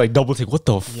just gonna like double take, what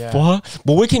the fuck?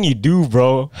 But what can you do,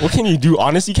 bro? What can you do?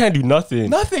 Honestly, you can't do nothing.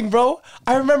 Nothing, bro.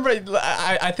 I remember,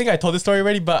 I think I told this story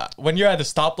already, but when you're at a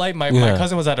stoplight, my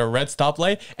cousin was at a red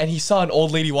stoplight, and he saw an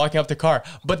old lady walking up the car,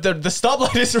 but the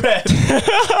stoplight is red.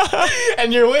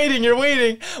 And you're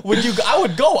waiting. I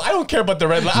would go. I don't care about the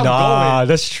red light. I'm going.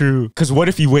 That's true. Because what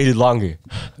if you waited longer?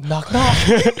 Knock.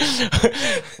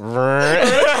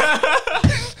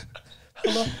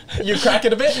 Hello? You crack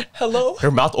it a bit? Hello? Her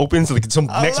mouth opens, like some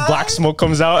next black smoke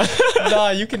comes out. Nah,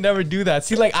 you can never do that.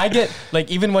 See, like I get, like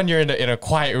even when you're in a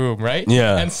quiet room, right?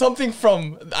 Yeah. And something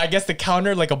from, I guess, the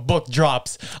counter, like a book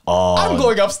drops. I'm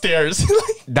going upstairs.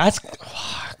 That's...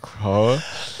 Bro.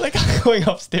 Like I'm going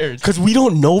upstairs. Because we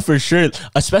don't know for sure.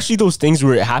 Especially those things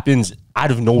where it happens out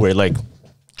of nowhere. Like,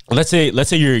 let's say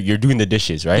you're doing the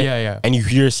dishes, right? Yeah. And you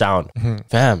hear a sound.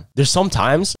 Fam, there's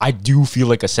sometimes I do feel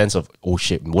like a sense of, oh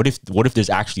shit, what if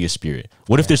there's actually a spirit?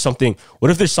 What if there's something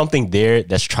there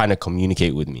that's trying to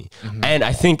communicate with me? And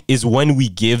I think is when we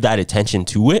give that attention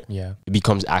to it, it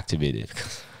becomes activated.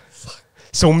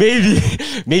 So maybe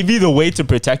the way to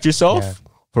protect yourself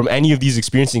from any of these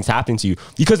experiences happening to you,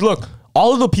 because look,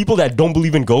 all of the people that don't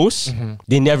believe in ghosts,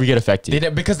 they never get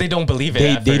affected. Because they don't believe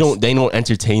it. They don't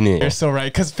entertain it. You're so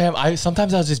right. Because fam,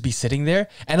 sometimes I'll just be sitting there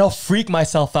and I'll freak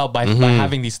myself out by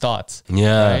having these thoughts.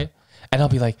 Yeah. Right? And I'll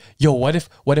be like, yo, what if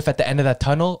at the end of that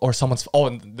tunnel or someone's,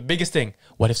 and the biggest thing,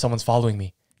 what if someone's following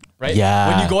me? Right? Yeah.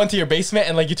 When you go into your basement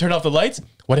and like you turn off the lights,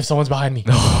 what if someone's behind me?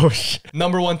 Oh shit.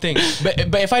 Number one thing. But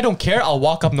if I don't care, I'll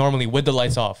walk up normally with the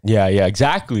lights off. Yeah,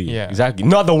 exactly. Yeah. Exactly.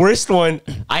 No, the worst one,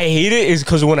 I hate it is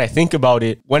because when I think about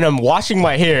it, when I'm washing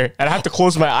my hair and I have to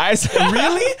close my eyes.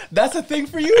 Really? That's a thing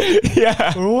for you?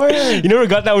 Yeah. Word. You never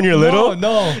got that when you're little?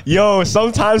 No. Yo,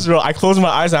 sometimes, bro, I close my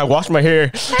eyes and I wash my hair.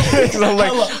 Because I'm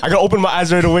like, I gotta open my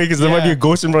eyes right away because there might be a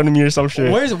ghost in front of me or some shit.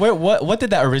 What did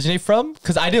that originate from?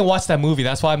 Because I didn't watch that movie.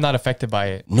 That's why I'm not affected by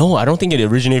it. No, I don't think it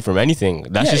originated from anything.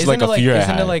 That's just like a fear I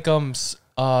had. Isn't it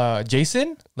like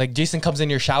Jason? Like Jason comes in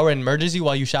your shower and murders you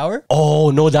while you shower?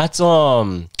 Oh no, that's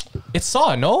It's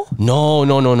Saw, no?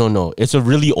 No. It's a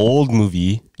really old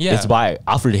movie. Yeah. It's by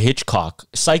Alfred Hitchcock.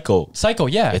 Psycho,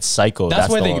 yeah. It's Psycho. That's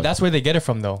where they get it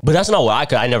from though. But that's not why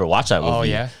I never watched that movie. Oh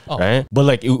yeah. Right? But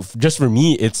like just for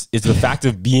me, it's the fact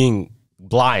of being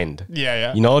blind.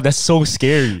 Yeah. You know, that's so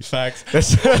scary. Facts.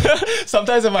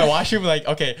 Sometimes in my washroom, like,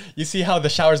 okay, you see how the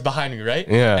shower's behind me, right?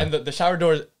 Yeah. And the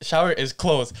shower is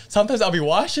closed. Sometimes I'll be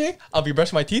washing, I'll be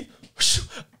brushing my teeth,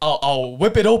 I'll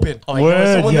whip it open. I'm like,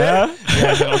 is someone there?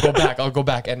 Yeah, and then I'll go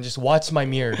back and just watch my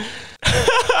mirror.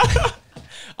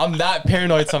 I'm that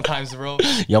paranoid sometimes, bro.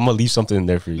 Yeah, I'm gonna leave something in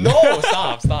there for you. No,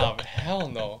 stop. Hell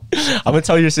no. I'm gonna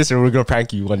tell your sister we're gonna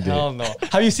prank you one day. Hell no.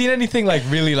 Have you seen anything like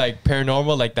really like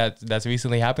paranormal like that's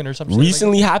recently happened or something?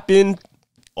 Recently happened?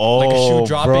 Oh, like a shoe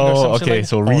dropping or something. Okay,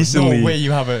 so recently. No way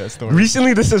you have a story.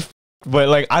 Recently, this is. But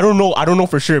like I don't know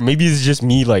for sure. Maybe it's just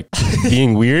me like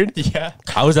being weird. Yeah.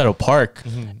 I was at a park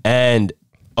and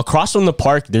across from the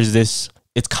park there's this.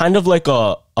 It's kind of like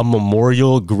a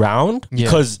memorial ground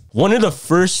because one of the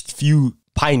first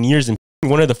pioneers,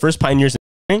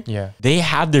 they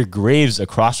have their graves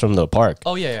across from the park.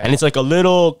 Oh yeah. And it's like a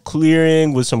little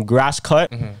clearing with some grass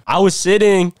cut. I was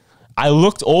sitting, I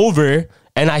looked over,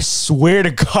 and I swear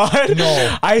to God,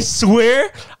 I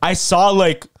swear I saw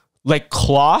like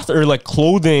cloth or like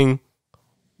clothing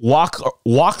walk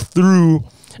through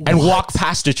and walk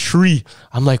past a tree.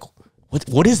 I'm like,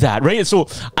 what is that? Right? So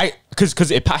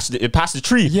because it passed the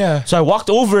tree. Yeah. So I walked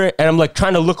over and I'm like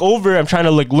trying to look over. I'm trying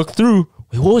to like look through.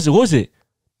 Wait, what was it?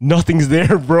 Nothing's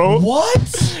there, bro.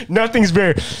 What? Nothing's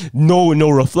there. No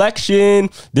reflection.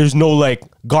 There's no like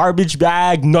garbage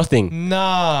bag. Nothing.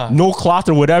 Nah. No cloth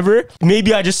or whatever.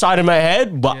 Maybe I just saw it in my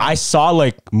head, but I saw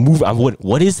like move.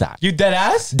 What is that? You dead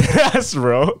ass? Dead ass,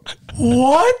 bro.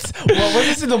 What? Well, was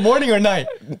this in the morning or night?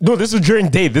 No, this was during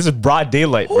day. This is broad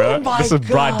daylight, bro. Oh my this is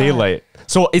broad daylight.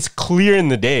 So it's clear in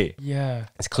the day. Yeah.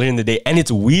 It's clear in the day. And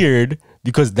it's weird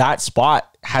because that spot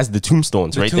has the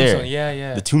tombstones right there.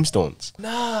 Yeah. The tombstones.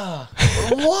 Nah.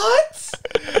 What?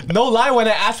 No lie, when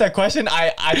I asked that question, I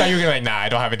thought you were gonna be like, nah, I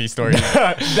don't have any stories.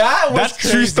 That's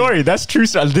crazy. True story. That's true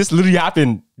story. This literally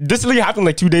happened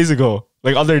like 2 days ago.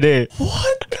 Like other day.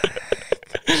 What?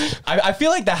 I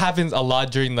feel like that happens a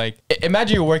lot during like,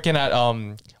 imagine you're working at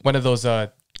one of those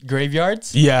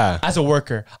graveyards. Yeah. As a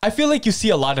worker. I feel like you see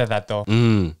a lot of that though.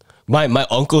 My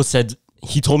uncle said,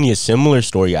 he told me a similar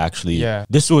story actually. Yeah.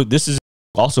 This is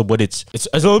also, but it's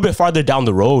a little bit farther down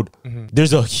the road.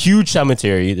 There's a huge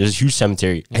cemetery.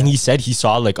 And he said he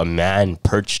saw like a man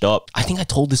perched up. I think I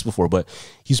told this before, but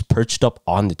he's perched up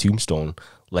on the tombstone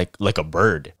like a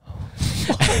bird.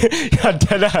 Yeah,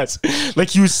 dead ass. Like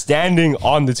he was standing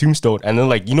on the tombstone and then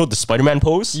like, you know the Spider-Man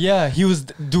pose? Yeah, he was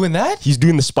doing that? He's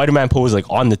doing the Spider-Man pose like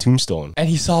on the tombstone. And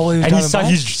he saw what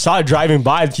he saw it driving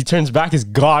by. He turns back, it's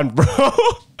gone, bro.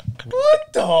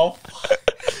 What the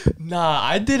fuck? Nah,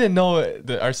 I didn't know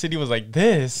that our city was like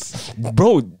this.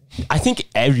 Bro, I think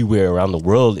everywhere around the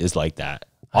world is like that.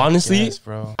 Honestly,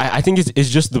 bro. I think it's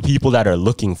just the people that are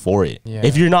looking for it. Yeah.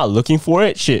 If you're not looking for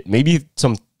it, shit, maybe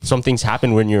some things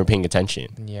happen when you're paying attention.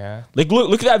 Yeah. Like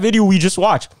look at that video we just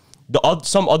watched.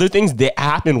 Some other things, they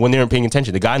happen when they weren't paying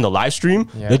attention. The guy in the live stream,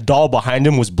 the doll behind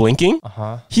him was blinking.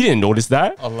 He didn't notice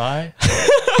that. A lie?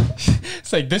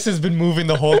 It's like, this has been moving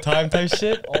the whole time type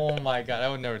shit. Oh my God, I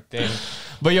would never think.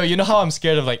 But yo, you know how I'm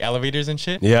scared of like elevators and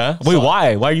shit? Yeah. Wait,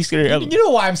 why? Why are you scared of elevators? You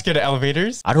know why I'm scared of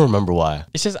elevators? I don't remember why.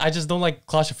 It's just, I just don't like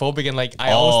claustrophobic and like,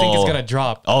 I always think it's gonna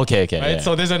drop. Okay. Right? Yeah.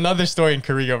 So there's another story in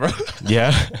Korea, bro.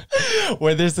 Yeah.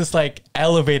 Where there's this like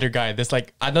elevator guy, this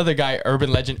like another guy,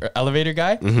 urban legend elevator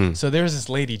guy. So there was this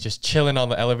lady just chilling on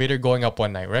the elevator going up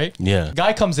one night, right? Yeah.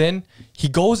 Guy comes in, he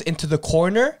goes into the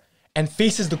corner and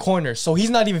faces the corner. So he's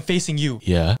not even facing you.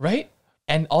 Yeah. Right?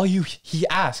 And he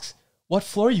asks, what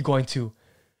floor are you going to?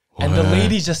 And the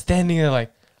lady's just standing there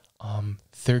like,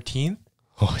 13th?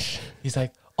 Oh, shit. He's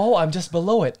like, oh, I'm just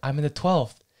below it. I'm in the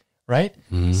 12th, right?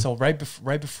 So right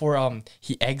before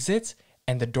he exits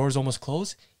and the door's almost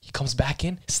closed, he comes back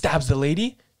in, stabs the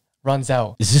lady, runs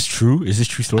out. Is this true? Is this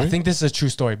true story? I think this is a true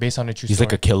story, based on a true story. He's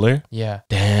like a killer? Yeah.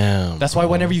 Damn. That's why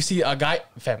whenever you see a guy,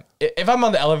 fam, if I'm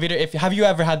on the elevator, have you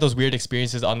ever had those weird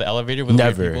experiences on the elevator with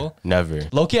weird people? Never.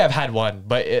 Low-key, I've had one,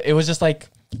 but it was just like,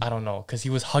 I don't know, because he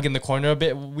was hugging the corner a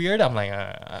bit weird. I'm like,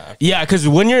 yeah, because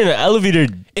when you're in an elevator,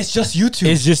 it's just you two.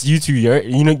 It's just you two.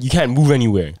 You can't move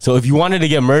anywhere. So if you wanted to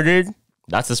get murdered,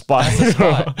 that's the spot. That's the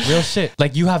spot. Real shit.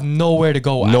 Like, you have nowhere to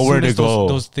go. Nowhere to go.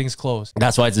 Those things close.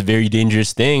 That's why it's a very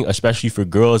dangerous thing, especially for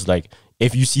girls. Like,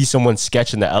 if you see someone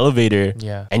sketch in the elevator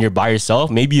and you're by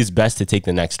yourself, maybe it's best to take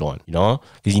the next one,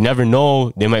 because you never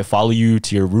know. They might follow you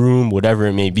to your room, whatever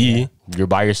it may be. Yeah. You're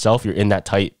by yourself. You're in that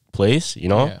tight place,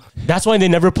 That's why they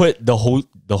never put the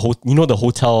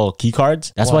hotel key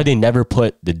cards. That's why they never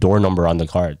put the door number on the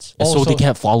cards. So they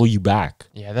can't follow you back.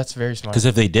 Yeah, that's very smart. Because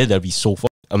if they did, that'd be so fun.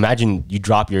 Imagine you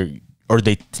drop or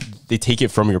they take it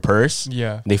from your purse.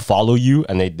 Yeah. They follow you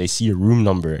and they see your room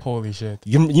number. Holy shit.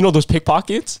 You know those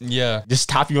pickpockets? Yeah. Just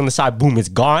tap you on the side, boom, it's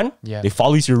gone. Yeah. They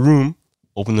follow you to your room,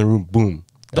 open the room, boom.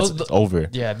 It's over.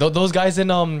 Yeah, those guys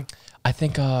in I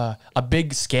think a big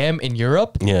scam in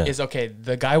Europe is, okay,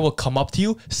 the guy will come up to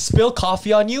you, spill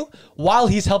coffee on you while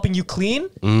he's helping you clean.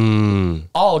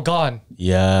 All gone.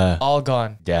 Yeah. All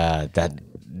gone. Yeah, that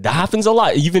happens a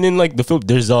lot. Even in like the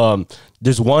Philippines,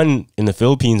 there's one in the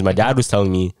Philippines, my dad was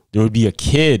telling me, there would be a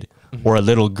kid or a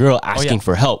little girl asking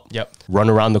for help. Yep.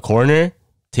 Run around the corner,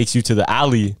 takes you to the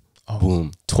alley,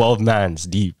 boom, 12 mans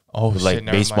deep. With like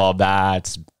baseball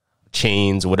bats,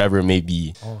 chains, whatever it may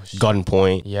be,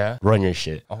 gunpoint. Yeah, run your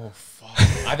shit. Oh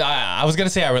fuck! I was gonna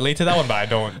say I relate to that one, but I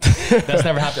don't. That's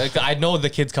never happened. Like, I know the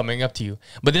kid's coming up to you,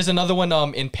 but there's another one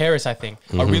in Paris, I think,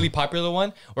 a really popular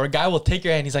one where a guy will take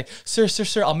your hand. He's like, sir,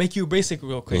 I'll make you a bracelet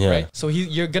real quick, right? So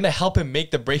you're gonna help him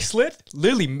make the bracelet,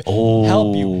 literally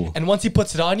help you, and once he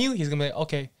puts it on you, he's gonna be like,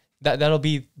 okay, that'll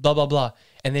be blah blah blah.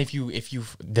 And then if you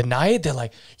deny it, they're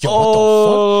like, yo, what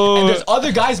the fuck? And there's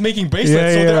other guys making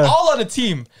bracelets, so they're all on a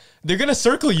team. They're gonna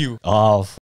circle you. Oh,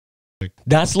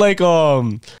 that's like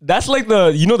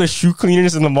the shoe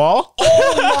cleaners in the mall.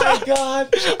 Oh my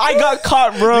god! I got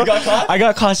caught, bro. You got caught? I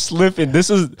got caught slipping. This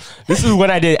is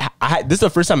when I did. This is the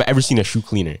first time I ever seen a shoe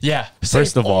cleaner. Yeah.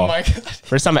 First of all, oh my god.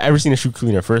 First time I ever seen a shoe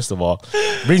cleaner. First of all,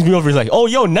 brings me over. He's like, "Oh,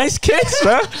 yo, nice kicks,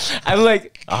 bro." I'm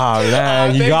like, "Oh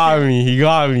man, he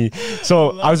got me."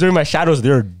 So I was wearing my shadows.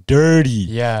 They're dirty.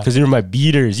 Yeah. Because they were my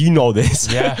beaters. You know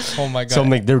this. Yeah. Oh my god. So I'm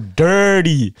like, they're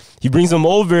dirty. He brings them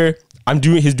over.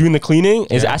 He's doing the cleaning.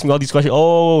 He's asking me all these questions.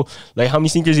 Oh, like how many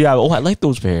sneakers do you have? Oh, I like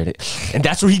those pair. And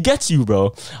that's where he gets you,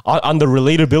 bro. On the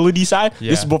relatability side,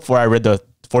 this is before I read the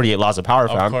 48 Laws of Power,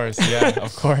 fam. Of course, yeah,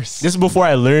 of course. This is before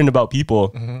I learned about people.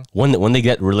 When they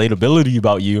get relatability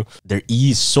about you, they're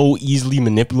so easily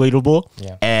manipulatable,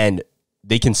 and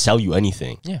they can sell you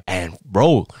anything. Yeah. And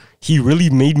bro, he really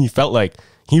made me felt like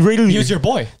he was your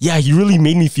boy. Yeah, he really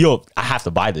made me feel I have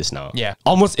to buy this now. Yeah.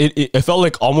 Almost it felt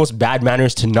like almost bad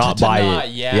manners to not buy it.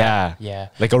 Yeah.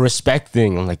 Like a respect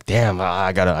thing. I'm like, damn,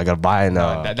 I gotta buy it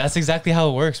now. No, that's exactly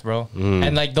how it works, bro.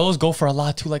 And like those go for a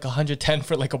lot too, like 110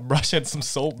 for like a brush and some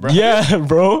soap, bro. Yeah,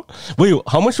 bro. Wait,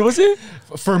 how much was it?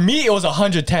 For me, it was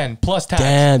 110 plus tax.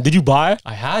 Damn, did you buy?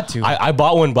 I had to. I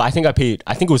bought one, but I think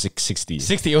it was like 60.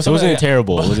 60. It wasn't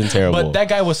terrible. It wasn't terrible. But that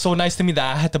guy was so nice to me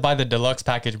that I had to buy the deluxe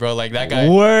package, bro. Like that guy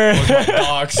was my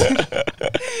dogs.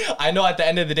 I know at the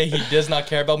end of the day he does not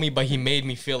care about me, but he made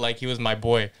me feel like he was my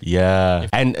boy. Yeah.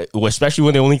 And especially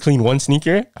when they only clean one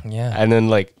sneaker. Yeah. And then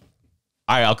like,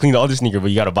 all right, I'll clean the other sneaker,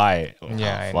 but you gotta buy it.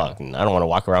 Yeah. Fuck. I don't want to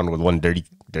walk around with one dirty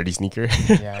sneaker.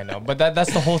 Yeah, I know. But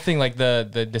that's the whole thing, like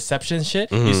the deception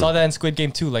shit. You saw that in Squid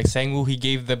Game too. Like Sang-woo, he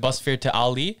gave the bus fare to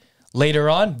Ali. Later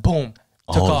on, boom,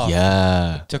 took off.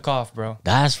 Yeah. Took off, bro.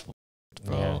 That's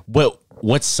bro. But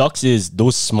what sucks is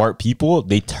those smart people,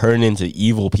 they turn into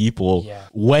evil people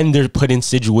when they're put in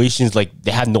situations like they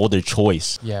have no other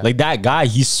choice. Yeah. Like that guy,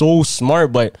 he's so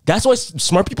smart, but that's why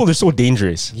smart people, they're so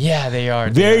dangerous. Yeah, they are.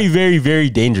 Very, very,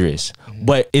 very dangerous.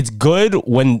 But it's good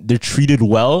when they're treated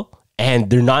well and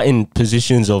they're not in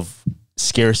positions of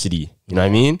scarcity. You know what I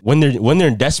mean? When they're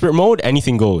in desperate mode,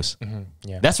 anything goes.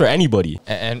 Yeah. That's for anybody.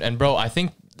 And bro, I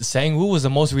think Sang-woo was the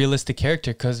most realistic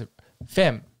character because,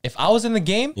 fam, if I was in the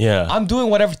game, I'm doing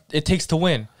whatever it takes to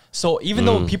win. So even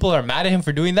though people are mad at him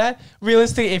for doing that,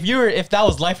 realistically, if that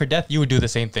was life or death, you would do the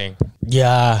same thing.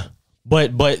 Yeah.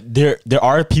 But there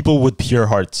are people with pure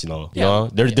hearts, you know.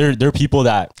 There are people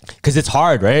that, because it's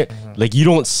hard, right? Like you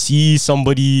don't see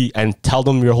somebody and tell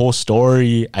them your whole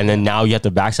story, and then now you have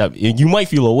to backstab. You might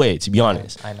feel away, to be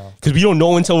honest. I know, because we don't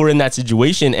know until we're in that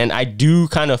situation, and I do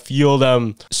kind of feel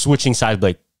them switching sides,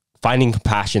 like finding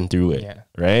compassion through it,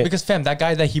 right? Because fam, that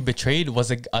guy that he betrayed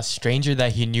was a stranger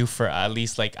that he knew for at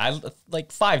least like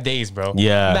 5 days, bro.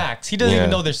 Yeah, max. He doesn't even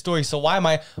know their story. So why am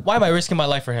I risking my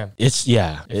life for him? It's you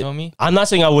feel me? I'm not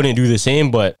saying I wouldn't do the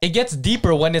same, but it gets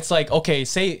deeper when it's like, okay,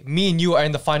 say me and you are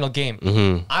in the final game.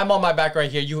 I'm on my back right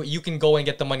here. You can go and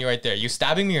get the money right there. You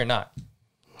stabbing me or not?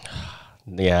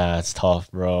 Yeah, it's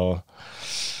tough, bro.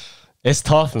 It's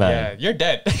tough, man. Yeah, you're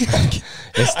dead.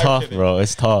 It's tough, bro.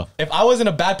 It's tough. If I was in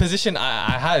a bad position,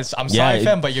 I'm sorry,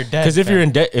 fam, but you're dead. Because if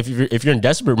you're in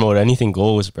desperate mode, anything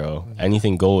goes, bro.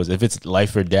 Anything goes. If it's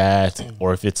life or death,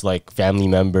 or if it's like family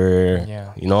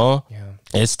member, you know,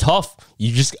 it's tough.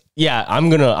 You just I'm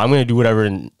gonna do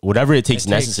whatever it takes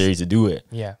necessary to do it.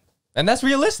 Yeah, and that's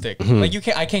realistic. Like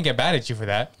I can't get mad at you for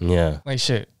that. Yeah, like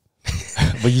shit.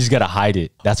 But you just gotta hide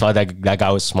it. That's why that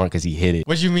guy was smart, because he hid it.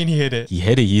 What do you mean he hid it? He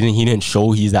hid it. He didn't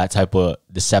show he's that type of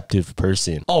deceptive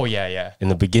person. Oh yeah. In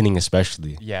the beginning,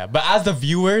 especially. Yeah, but as the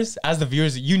viewers,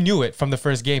 you knew it from the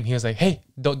first game. He was like, "Hey,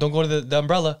 don't go to the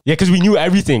umbrella." Yeah, because we knew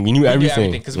everything. We knew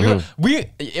everything. Because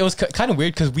it was kind of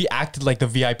weird because we acted like the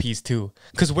VIPs too.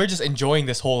 Because we're just enjoying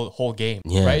this whole game,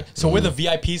 right? So we're the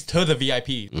VIPs to the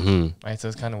VIPs, right? So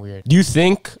it's kind of weird. Do you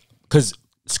think, because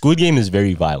Squid Game is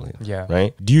very violent,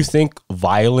 right? Do you think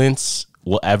violence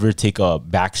will ever take a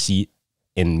backseat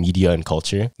in media and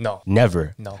culture? No.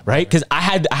 Never. No. Right? Because I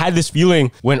had this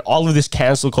feeling when all of this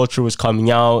cancel culture was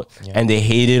coming out and they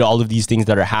hated all of these things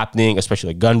that are happening, especially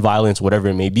like gun violence, whatever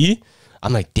it may be.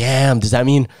 I'm like, damn, does that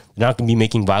mean they're not gonna be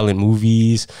making violent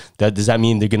movies? Does that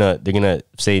mean they're gonna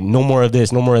say no more of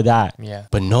this, no more of that? Yeah.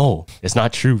 But no, it's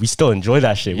not true. We still enjoy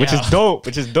that shit, which is dope,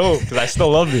 because I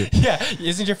still love it. Yeah.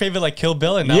 Isn't your favorite like Kill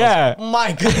Bill? And that was,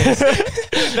 my goodness.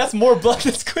 That's more blood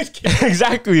than Squid Game.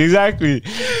 Exactly.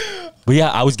 But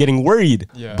yeah, I was getting worried.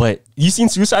 Yeah. But you seen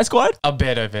Suicide Squad? A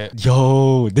bit of it.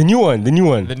 Yo, the new one. The new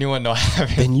one, no, I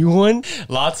haven't. The new one?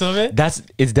 Lots of it?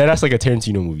 It's deadass like a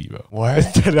Tarantino movie, bro. What? It's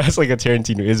deadass like a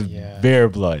Tarantino. It's bare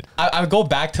blood. I go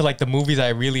back to like the movies I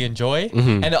really enjoy,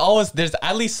 and there's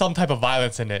at least some type of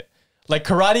violence in it. Like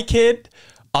Karate Kid,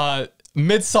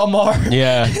 Midsommar.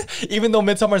 Yeah. Even though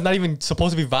Midsommar is not even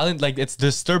supposed to be violent, like it's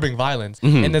disturbing violence.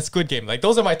 And then Squid Game. Like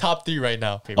those are my top 3 right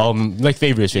now. Like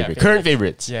favorites. Current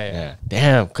favorites. Yeah.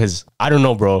 Damn, because I don't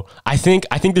know, bro. I think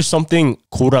there's something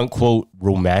quote unquote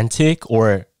romantic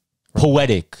or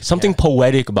poetic. Something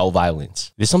poetic about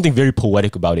violence. There's something very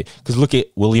poetic about it. Because look at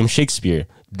William Shakespeare.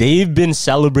 They've been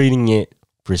celebrating it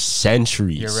for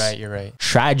centuries. You're right.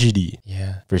 Tragedy.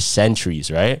 Yeah. For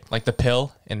centuries, right? Like the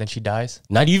pill, and then she dies.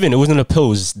 Not even. It wasn't a pill. It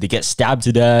was they get stabbed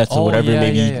to death or whatever.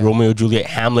 Maybe Romeo, Juliet,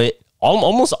 Hamlet.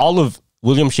 Almost all of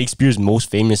William Shakespeare's most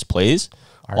famous plays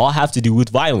all have to do with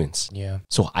violence. Yeah.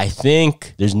 So I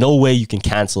think there's no way you can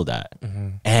cancel that.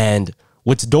 And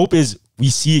what's dope is we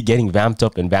see it getting vamped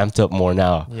up more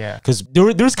now. Yeah. Because there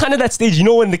was kind of that stage, you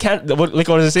know, when like what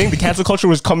I was saying, the cancel culture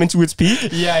was coming to its peak.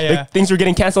 Yeah. Like, things were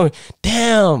getting canceled.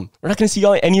 Damn, we're not going to see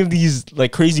any of these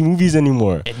like crazy movies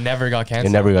anymore. It never got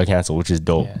canceled. Which is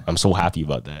dope. Yeah. I'm so happy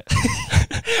about that.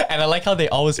 And I like how they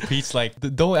always preach like,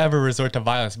 don't ever resort to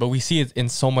violence. But we see it in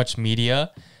so much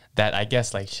media that I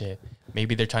guess like shit.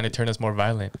 Maybe they're trying to turn us more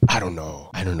violent. I don't know.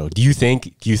 Do you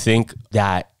think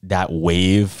that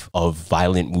wave of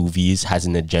violent movies has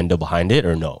an agenda behind it,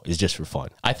 or no? It's just for fun.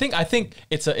 I think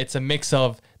it's a mix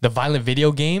of the violent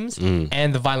video games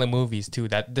and the violent movies too.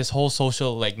 That this whole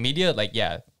social like media, like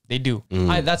they do.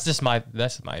 That's my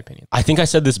opinion. I think I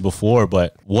said this before,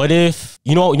 but what if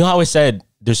you know how I said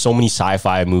there's so many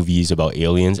sci-fi movies about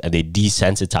aliens and they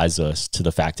desensitize us to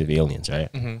the fact of aliens, right?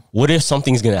 What if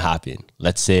something's gonna happen?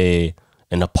 Let's say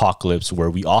an apocalypse where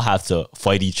we all have to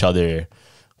fight each other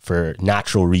for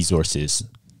natural resources,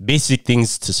 basic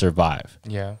things to survive.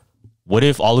 Yeah. What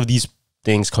if all of these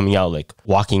things coming out like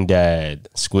Walking Dead,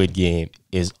 Squid Game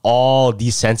is all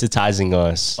desensitizing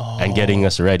us and getting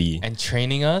us ready and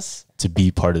training us to be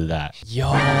part of that?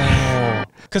 Yo.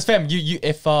 Because fam,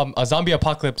 if a zombie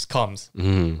apocalypse comes,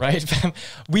 right, fam,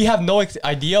 we have no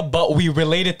idea, but we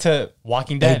relate it to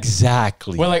Walking Dead.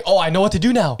 Exactly. We're like, oh, I know what to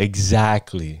do now.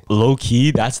 Exactly. Low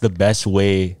key, that's the best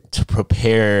way to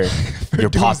prepare your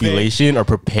population or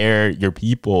prepare your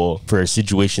people for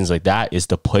situations like that, is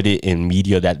to put it in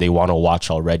media that they want to watch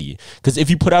already. Because if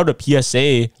you put out a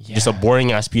PSA, just a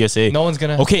boring ass PSA, no one's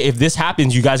gonna. Okay, if this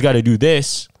happens, you guys got to do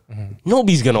this.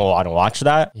 Nobody's gonna want to watch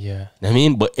that. Yeah. I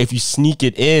mean, but if you sneak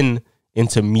it in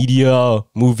into media,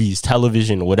 movies,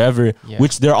 television, whatever,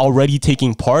 which they're already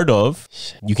taking part of,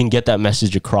 you can get that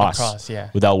message across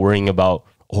without worrying about,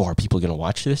 oh, are people gonna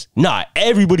watch this? Nah,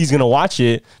 everybody's gonna watch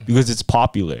it because it's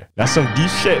popular. That's some deep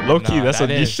shit, low-key. That's some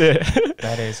deep shit.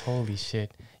 That is, holy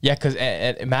shit. Yeah, because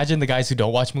imagine the guys who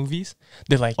don't watch movies.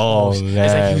 They're like, oh man.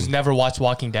 It's like who's never watched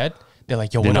Walking Dead. They're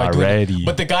like, yo, they're what do I not do? ready.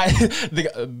 But the guy,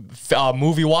 the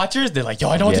movie watchers, they're like, yo,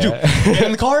 I know what to do. Get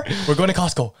in the car. We're going to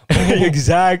Costco.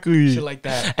 Exactly. Shit like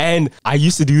that. And I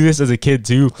used to do this as a kid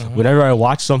too. Whenever I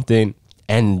watch something,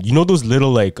 and you know those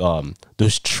little like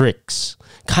those tricks,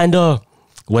 kind of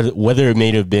whether it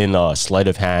may have been a sleight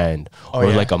of hand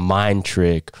or like a mind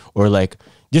trick or like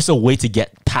just a way to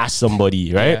get past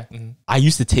somebody, right? I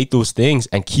used to take those things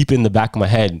and keep it in the back of my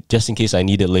head just in case I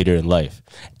need it later in life.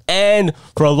 And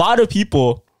for a lot of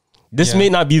people, this may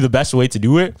not be the best way to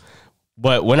do it.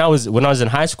 But when I was in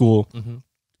high school,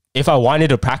 if I wanted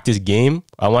to practice game,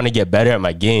 I want to get better at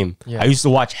my game. I used to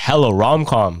watch hella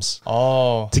rom-coms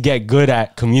to get good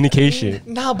at communication.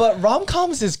 Nah, but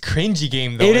rom-coms is cringy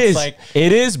game though.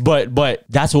 It is, but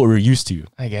that's what we're used to.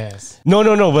 I guess. No.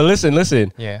 But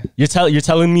listen. Yeah. You're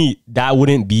telling me that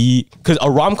wouldn't be, because a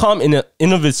rom-com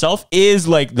in of itself is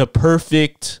like the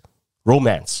perfect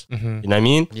romance. You know what I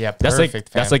mean? Yeah,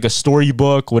 perfect. That's like a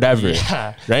storybook, whatever.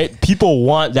 Yeah. Right? People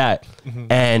want that.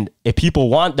 And if people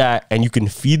want that and you can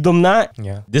feed them that,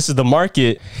 this is the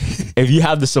market. If you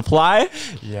have the supply,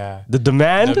 the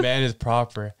demand is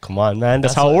proper. Come on, man.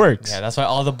 That's how it works. Yeah, that's why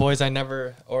all the boys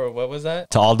or what was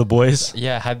that? To All the Boys?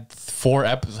 Yeah, had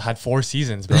 4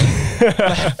 seasons, bro.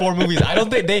 Had 4 movies. I don't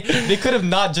think they could have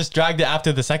not just dragged it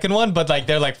after the second one, but like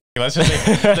they're like, let's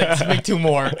just let's make 2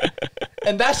 more.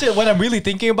 And that shit, when I'm really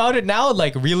thinking about it now,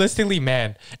 like realistically,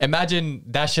 man, imagine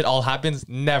that shit all happens.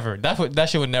 Never. That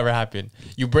shit would never happen.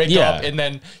 You break up and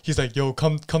then he's like, yo,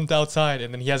 come outside.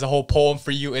 And then he has a whole poem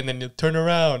for you and then you turn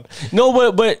around.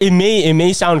 No, but it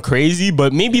may sound crazy,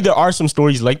 but maybe there are some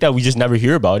stories like that. We just never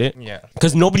hear about it. Yeah.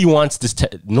 Because nobody wants this,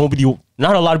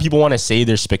 not a lot of people want to say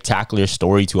their spectacular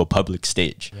story to a public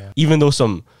stage. Yeah. Even though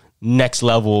some next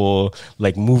level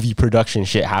like movie production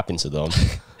shit happens to them.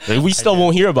 Like, we still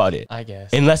won't hear about it, I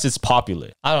guess, unless it's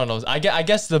popular. I don't know. I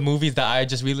guess the movies that I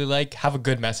just really like have a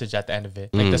good message at the end of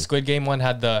it. Like the Squid Game one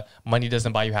had the money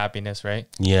doesn't buy you happiness, right?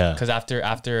 Yeah. Because after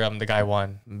the guy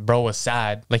won, bro was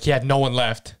sad. Like he had no one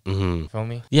left. Feel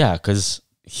me? Yeah, because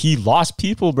he lost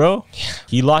people, bro.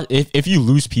 He lost. If you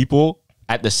lose people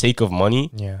at the sake of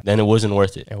money, then it wasn't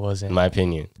worth it. It wasn't, in my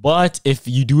opinion. But if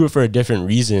you do it for a different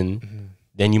reason,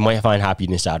 then you might find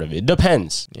happiness out of it. It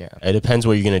depends. Yeah. It depends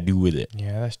what you're going to do with it.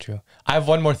 Yeah, that's true. I have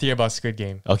one more theory about Squid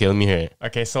Game. Okay, let me hear it.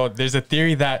 Okay, so there's a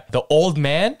theory that the old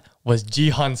man was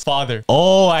Jihan's father.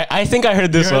 Oh, I think I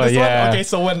heard this one. Okay,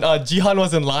 so when Jihan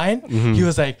was in line, he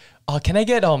was like, can I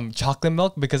get chocolate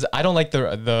milk? Because I don't like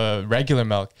the regular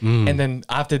milk. And then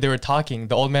after they were talking,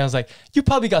 the old man was like, you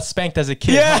probably got spanked as a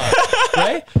kid, huh?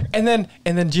 Right? And then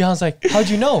Jihan's like, how'd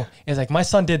you know? He's like, my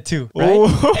son did too, right?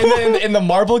 And then in the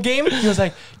marble game, he was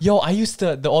like, yo,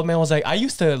 the old man was like, I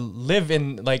used to live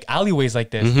in like alleyways like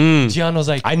this. Jihan was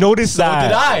like, I noticed that. So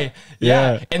did I.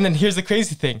 Yeah. And then here's the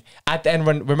crazy thing. At the end,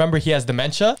 remember he has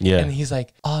dementia? Yeah. And he's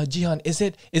like, Jihan, is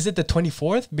it the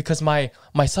 24th? Because my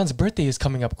son's birthday is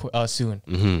coming up soon.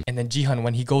 And then Jihan,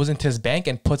 when he goes into his bank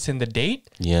and puts in the date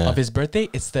of his birthday,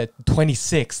 it's the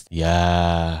 26th.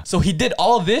 Yeah. So he did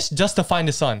all of this just to find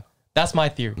his son. That's my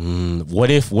theory. What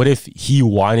if he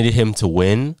wanted him to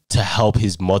win to help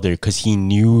his mother because he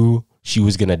knew she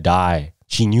was gonna die?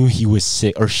 She knew he was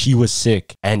sick or she was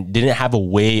sick and didn't have a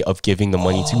way of giving the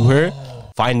money to her.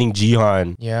 Finding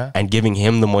Jihan and giving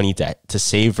him the money to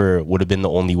save her would have been the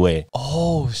only way.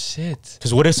 Oh shit.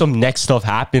 Because what if some next stuff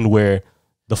happened where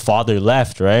the father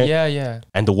left, right? Yeah.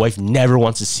 And the wife never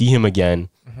wants to see him again,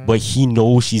 but he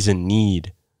knows she's in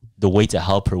need. The way to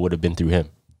help her would have been through him.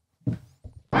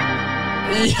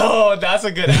 Yo, that's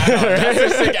a good add-on. That's a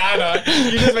sick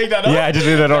add-on. You just make that up? Yeah, I just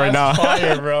made that up right now.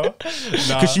 Fire, bro.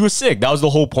 Because she was sick. That was the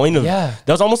whole point of that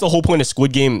was almost the whole point of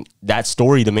Squid Game. That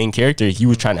story, the main character, he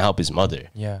was trying to help his mother.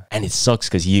 Yeah. And it sucks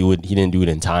because he didn't do it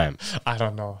in time. I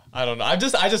don't know. I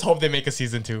just hope they make a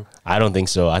season 2. I don't think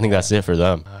so. I think that's it for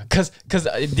them. Cause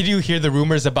did you hear the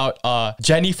rumors about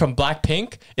Jennie from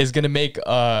Blackpink is gonna make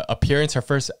appearance, her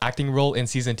first acting role in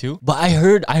season 2? But I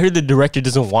heard the director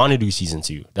doesn't want to do season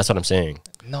 2. That's what I'm saying.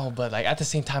 No, but like at the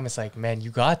same time, it's like, man, you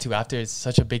got to after it's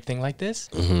such a big thing like this.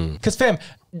 Because fam,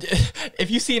 if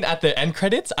you seen at the end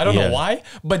credits, I don't know why,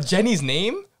 but Jennie's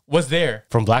name was there.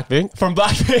 From Blackpink? From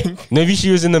Blackpink. Maybe she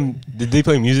was in the... Did they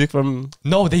play music from...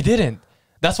 No, they didn't.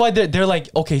 That's why they're like,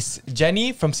 okay,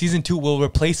 Jenny from season 2 will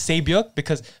replace Saebyuk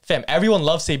because, fam, everyone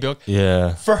loves Saebyuk.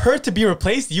 Yeah. For her to be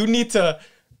replaced, you need to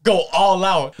go all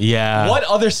out. Yeah. What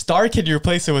other star can you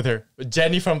replace it with her?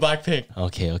 Jenny from Blackpink.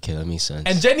 Okay, that makes sense.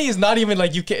 And Jenny is not even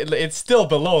like, you can. It's still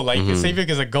below. Like Saebyuk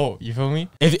is a GOAT. You feel me?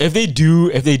 If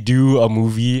they do a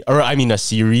movie, or I mean a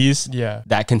series,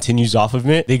 that continues off of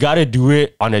it, they gotta do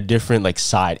it on a different like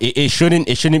side. It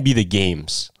shouldn't be the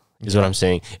games. Is what I'm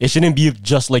saying. It shouldn't be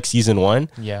just like season 1.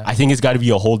 Yeah. I think it's got to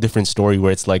be a whole different story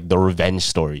where it's like the revenge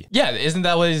story. Yeah, isn't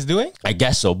that what he's doing? I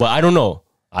guess so, but I don't know.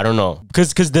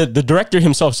 Because the director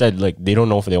himself said like they don't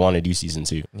know if they want to do season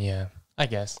 2. Yeah, I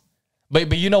guess.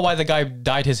 But you know why the guy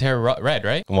dyed his hair red,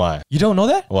 right? Why? You don't know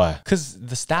that? Why? Because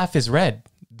the staff is red.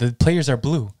 The players are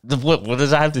blue. What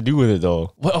does that have to do with it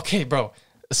though? Well, okay, bro.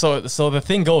 So the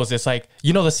thing goes, it's like,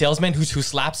 you know the salesman who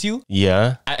slaps you?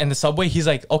 Yeah. In the subway, he's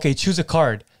like, okay, choose a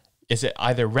card. Is it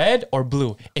either red or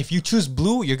blue? If you choose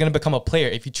blue, you're going to become a player.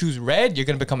 If you choose red, you're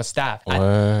going to become a staff.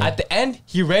 At the end,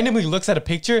 he randomly looks at a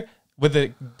picture with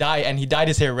a dye and he dyed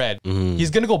his hair red. He's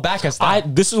going to go back as staff.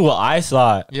 This is what I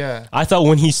thought. Yeah. I thought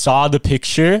when he saw the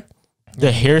picture,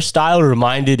 the hairstyle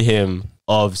reminded him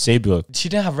of Saebyuk. She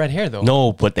didn't have red hair though.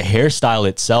 No, but the hairstyle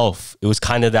itself, it was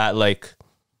kind of that like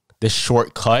the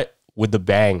shortcut with the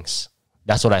bangs.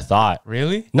 That's what I thought.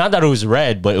 Really? Not that it was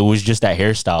red, but it was just that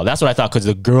hairstyle. That's what I thought because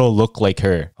the girl looked like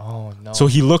her. Oh no. So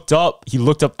he looked up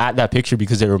at that picture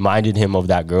because it reminded him of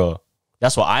that girl.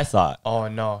 That's what I thought. Oh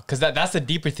no, because that's the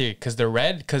deeper theory. Because they're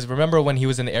red. Because remember when he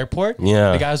was in the airport?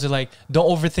 Yeah. The guys are like, "Don't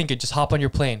overthink it. Just hop on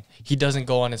your plane." He doesn't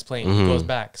go on his plane. He goes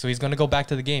back. So he's gonna go back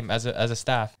to the game as a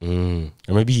staff. Or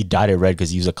maybe he dyed it red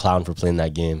because he was a clown for playing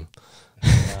that game.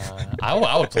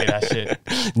 I would play that shit.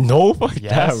 No, fuck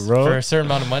Yes, that, bro. for a certain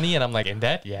amount of money, and I'm like, in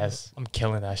debt? Yes, I'm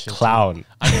killing that shit. Clown.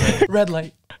 Red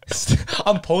light.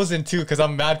 I'm posing too because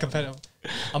I'm mad competitive.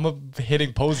 I'm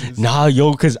hitting poses. Nah,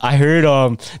 yo, because I heard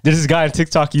there's this guy on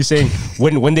TikTok you saying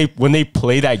when they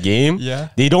play that game,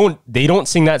 they don't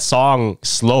sing that song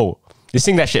slow. They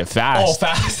sing that shit fast. Oh,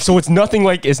 fast. So it's nothing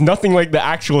like the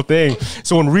actual thing.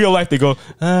 So in real life they go,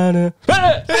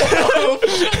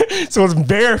 so it's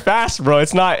bare fast, bro.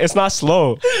 It's not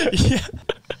slow. Yeah.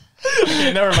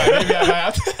 Okay, never mind. Maybe I might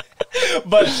have to.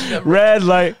 But red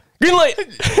light, green light.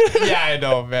 Yeah, I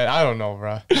know, man. I don't know,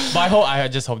 bro. But I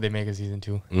just hope they make a season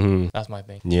 2. That's my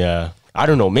thing. Yeah, I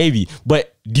don't know, maybe.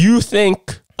 But do you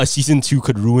think a season 2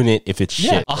 could ruin it if it's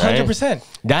shit? 100%. Right?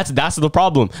 That's the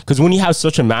problem. Because when you have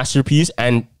such a masterpiece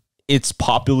and it's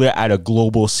popular at a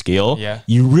global scale,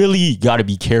 you really got to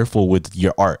be careful with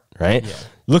your art, right? Yeah.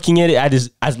 Looking at it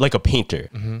as like a painter.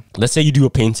 Let's say you do a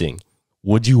painting.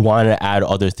 Would you want to add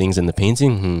other things in the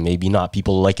painting? Maybe not.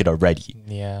 People like it already,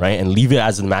 right? And leave it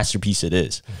as the masterpiece it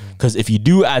is. Because if you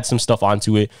do add some stuff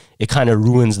onto it, it kind of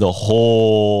ruins the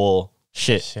whole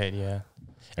shit. Yeah.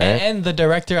 Right? And the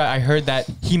director, I heard that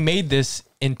he made this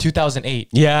in 2008.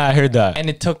 Yeah, I heard that. And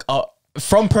it took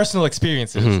from personal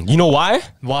experiences. You know why?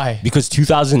 Why? Because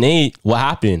 2008, what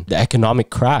happened? The economic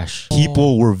crash.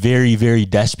 People were very, very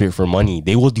desperate for money.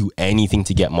 They will do anything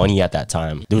to get money at that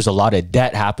time. There was a lot of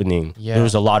debt happening. Yeah. There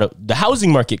was a lot of the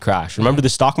housing market crash. Remember the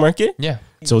stock market? Yeah.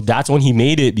 So that's when he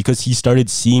made it, because he started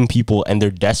seeing people and their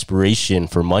desperation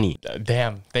for money.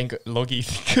 Damn, thank Loki.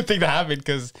 Good thing that happened,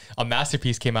 because a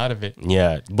masterpiece came out of it.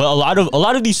 Yeah, but a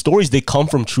lot of these stories, they come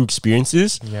from true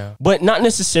experiences. Yeah, but not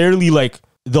necessarily like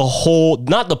the whole,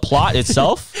 not the plot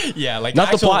itself. Yeah, like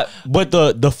not the plot, but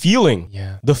the feeling.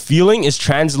 Yeah, the feeling is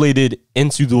translated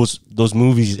into those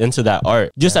movies, into that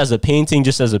art. Just as a painting,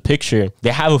 just as a picture, they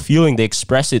have a feeling. They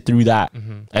express it through that,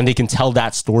 and they can tell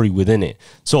that story within it.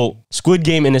 So Squid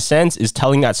Game, in a sense, is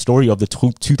telling that story of the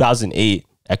 2008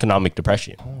 economic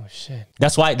depression. Oh shit!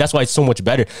 That's why it's so much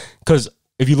better, because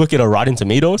if you look at a Rotten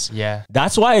Tomatoes, yeah,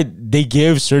 that's why they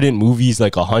give certain movies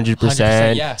like 100%,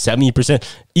 70%,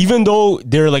 even though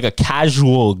they're like a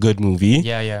casual good movie.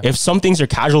 Yeah. If some things are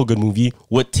casual good movie,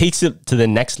 what takes it to the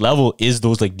next level is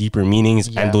those like deeper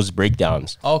meanings and those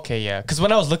breakdowns. Okay, yeah. Because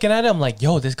when I was looking at it, I'm like,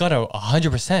 yo, this got a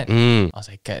 100%. I was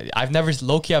like,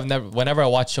 whenever I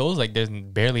watch shows, like there's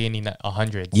barely any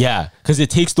 100s. Yeah, because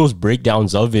it takes those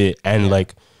breakdowns of it and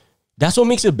like, that's what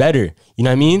makes it better. You know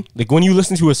what I mean? Like when you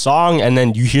listen to a song and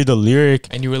then you hear the lyric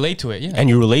and you relate to it, and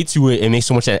you relate to it, it makes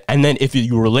so much sense. And then if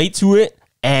you relate to it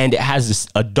and it has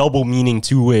a double meaning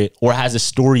to it, or has a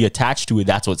story attached to it,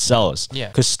 that's what sells. Yeah.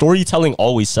 Because storytelling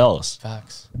always sells.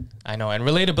 Facts. I know. And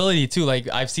relatability too. Like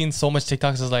I've seen so much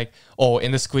TikToks is like, oh,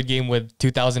 in the Squid Game with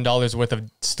 $2,000 worth of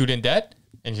student debt,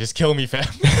 and you just kill me, fam.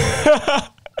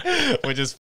 Which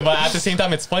is, but at the same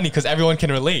time, it's funny because everyone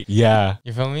can relate. Yeah.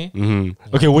 You feel me?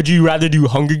 Okay, would you rather do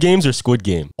Hunger Games or Squid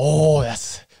Game? Oh,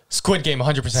 that's Squid Game,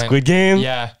 100%. Squid Game?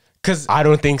 Yeah. Cause I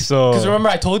don't think so. Because remember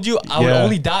I told you I would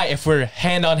only die if we're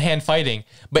hand-on-hand fighting.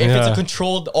 But if it's a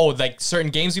controlled, like certain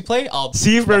games we play, I'll...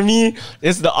 See, for me,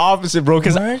 it's the opposite, bro.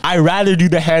 Because I rather do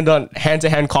the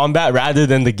hand-to-hand combat rather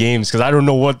than the games. Because I don't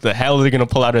know what the hell they're going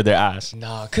to pull out of their ass.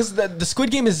 Nah, because the Squid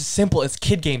Game is simple. It's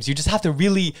kid games. You just have to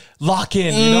really lock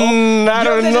in, you know? I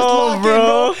don't know,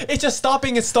 bro. It's just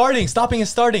stopping and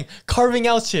starting, carving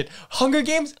out shit. Hunger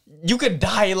Games, you could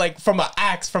die like from an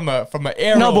axe, from an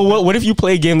arrow. No, but what if you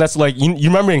play a game that's like, you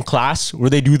remember in class where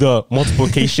they do the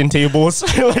multiplication tables?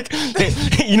 Like,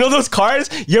 you know those cards?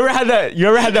 You ever had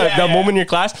that moment in your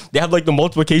class? They have like the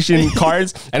multiplication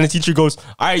cards and the teacher goes,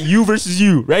 all right, you versus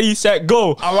you. Ready, set,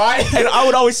 go. All right. And I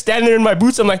would always stand there in my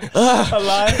boots. I'm like,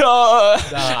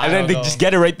 and then they just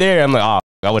get it right there. I'm like, oh,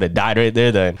 I would have died right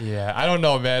there then. Yeah, I don't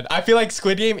know, man. I feel like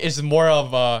Squid Game is more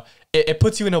of it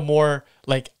puts you in a more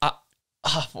like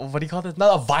what do you call this?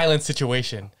 Not a violent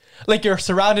situation. Like you're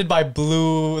surrounded by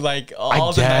blue, like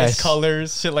all the nice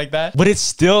colors, shit like that. But it's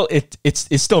still it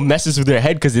still messes with their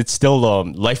head because it's still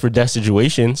life or death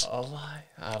situations.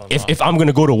 I don't know. If I'm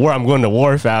gonna go to war, I'm going to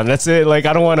war, fam. That's it. Like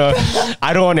I don't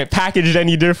want it packaged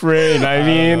any different. I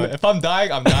mean, if I'm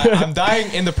dying, I'm dying. I'm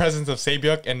dying in the presence of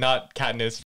Sabyuk and not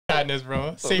Katniss. Katniss,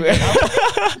 bro.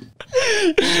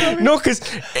 No, because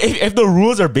if the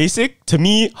rules are basic, to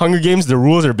me, Hunger Games, the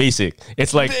rules are basic.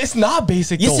 It's like it's not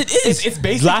basic. Yes, though. it is. It's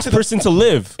basic. Last person to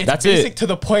live. That's basic it. To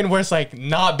the point where it's like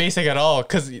not basic at all.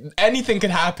 Because anything could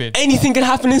happen. Anything can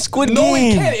happen in Squid Game. No,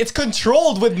 it can't. It's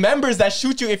controlled with members that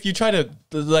shoot you if you try to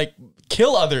like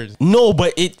kill others. No,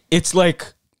 but it's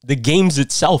like the games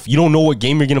itself. You don't know what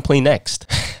game you're gonna play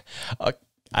next.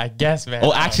 I guess, man.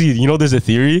 Oh, actually, you know, there's a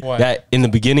theory that in the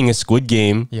beginning of Squid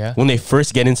Game, when they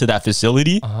first get into that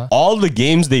facility, all the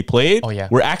games they played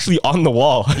were actually on the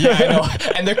wall. Yeah, I know.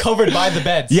 And they're covered by the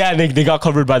beds. Yeah, and they got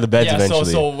covered by the beds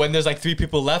eventually. So when there's like 3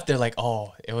 people left, they're like,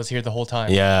 oh, it was here the whole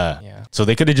time. Yeah. So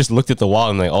they could have just looked at the wall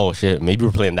and like, oh shit, maybe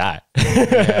we're playing that.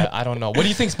 Yeah, I don't know. What do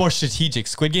you think is more strategic,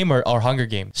 Squid Game or Hunger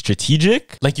Game?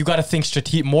 Strategic? Like you got to think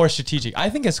more strategic. I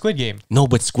think it's Squid Game. No,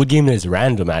 but Squid Game is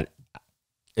random.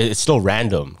 It's still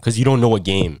random because you don't know what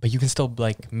game. But you can still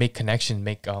like make connection,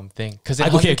 make thing.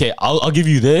 Okay. I'll give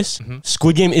you this.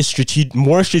 Squid Game is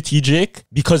more strategic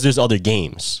because there's other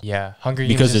games. Yeah, Hunger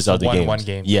Games because there's other games. One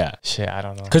game. Yeah. Shit, I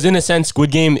don't know. Because in a sense,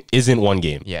 Squid Game isn't one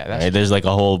game. Yeah, that's right? There's like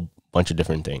a whole bunch of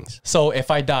different things. So if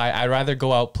I die, I'd rather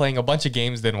go out playing a bunch of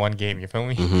games than one game. You feel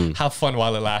me? Have fun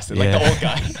while it lasted, like the old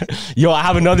guy. Yo, I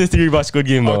have another theory about Squid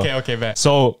Game though. Okay, bet.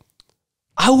 So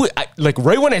like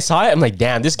right when I saw it, I'm like,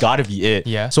 damn, this gotta be it.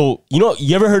 Yeah. So,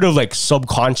 you ever heard of like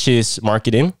subconscious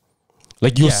marketing?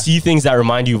 Like you'll see things that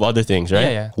remind you of other things, right?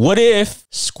 Yeah. What if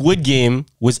Squid Game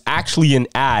was actually an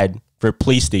ad for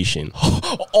PlayStation?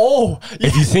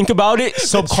 If you think about it,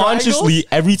 subconsciously,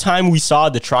 every time we saw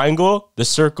the triangle, the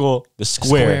circle, the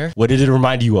square, what did it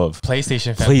remind you of?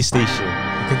 PlayStation.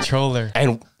 PlayStation. The controller.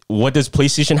 And what does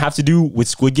PlayStation have to do with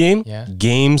Squid Game? Yeah.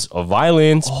 Games of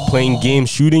violence, playing games,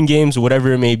 shooting games,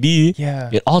 whatever it may be. Yeah.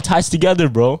 It all ties together,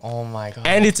 bro. Oh my god.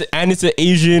 And it's an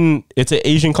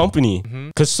Asian company.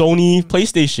 Cause Sony,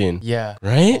 PlayStation. Yeah.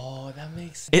 Right? Oh, that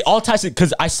makes sense. It all ties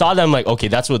because I saw them like, okay,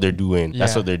 that's what they're doing.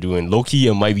 That's what they're doing. Low key,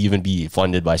 it might even be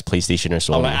funded by PlayStation or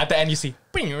Sony. At the end, you see,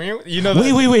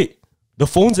 wait. The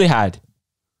phones they had.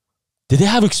 Did they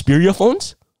have Xperia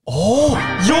phones? Oh,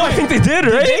 yo, I think they did,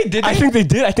 right? Did they? I think they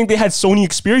did. I think they had Sony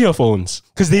Xperia phones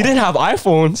because they didn't have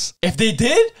iPhones. If they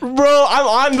did, bro,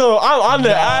 I'm on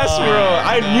the ass,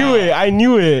 bro. I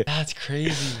knew it. That's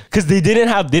crazy. Because they didn't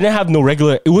have no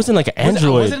regular. It wasn't like an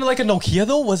Android. Wasn't it like a Nokia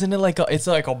though? Wasn't it like it's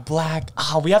like a black?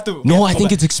 We have to. No, I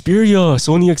think it's Xperia,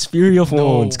 Sony Xperia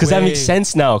phones. Because that makes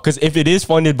sense now. Because if it is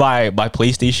funded by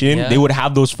PlayStation, they would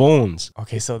have those phones.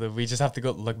 Okay, so we just have to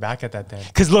go look back at that then.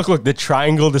 Because look, the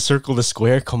triangle, the circle, the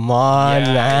square. Come on,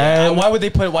 man. Why would they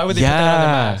put that on their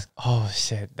mask? Oh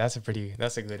shit, that's a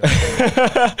good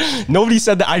one. Nobody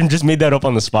said that. I just made that up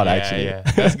on the spot, actually. Yeah,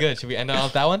 that's good. Should we end it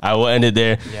off that one? I will end it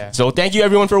there. Yeah. So thank you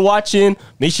everyone for watching.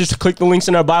 Make sure to click the links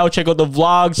in our bio. Check out the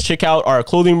vlogs. Check out our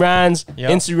clothing brands,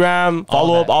 Instagram,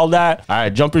 follow up, all that. All right,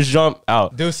 jumpers jump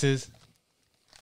out. Deuces.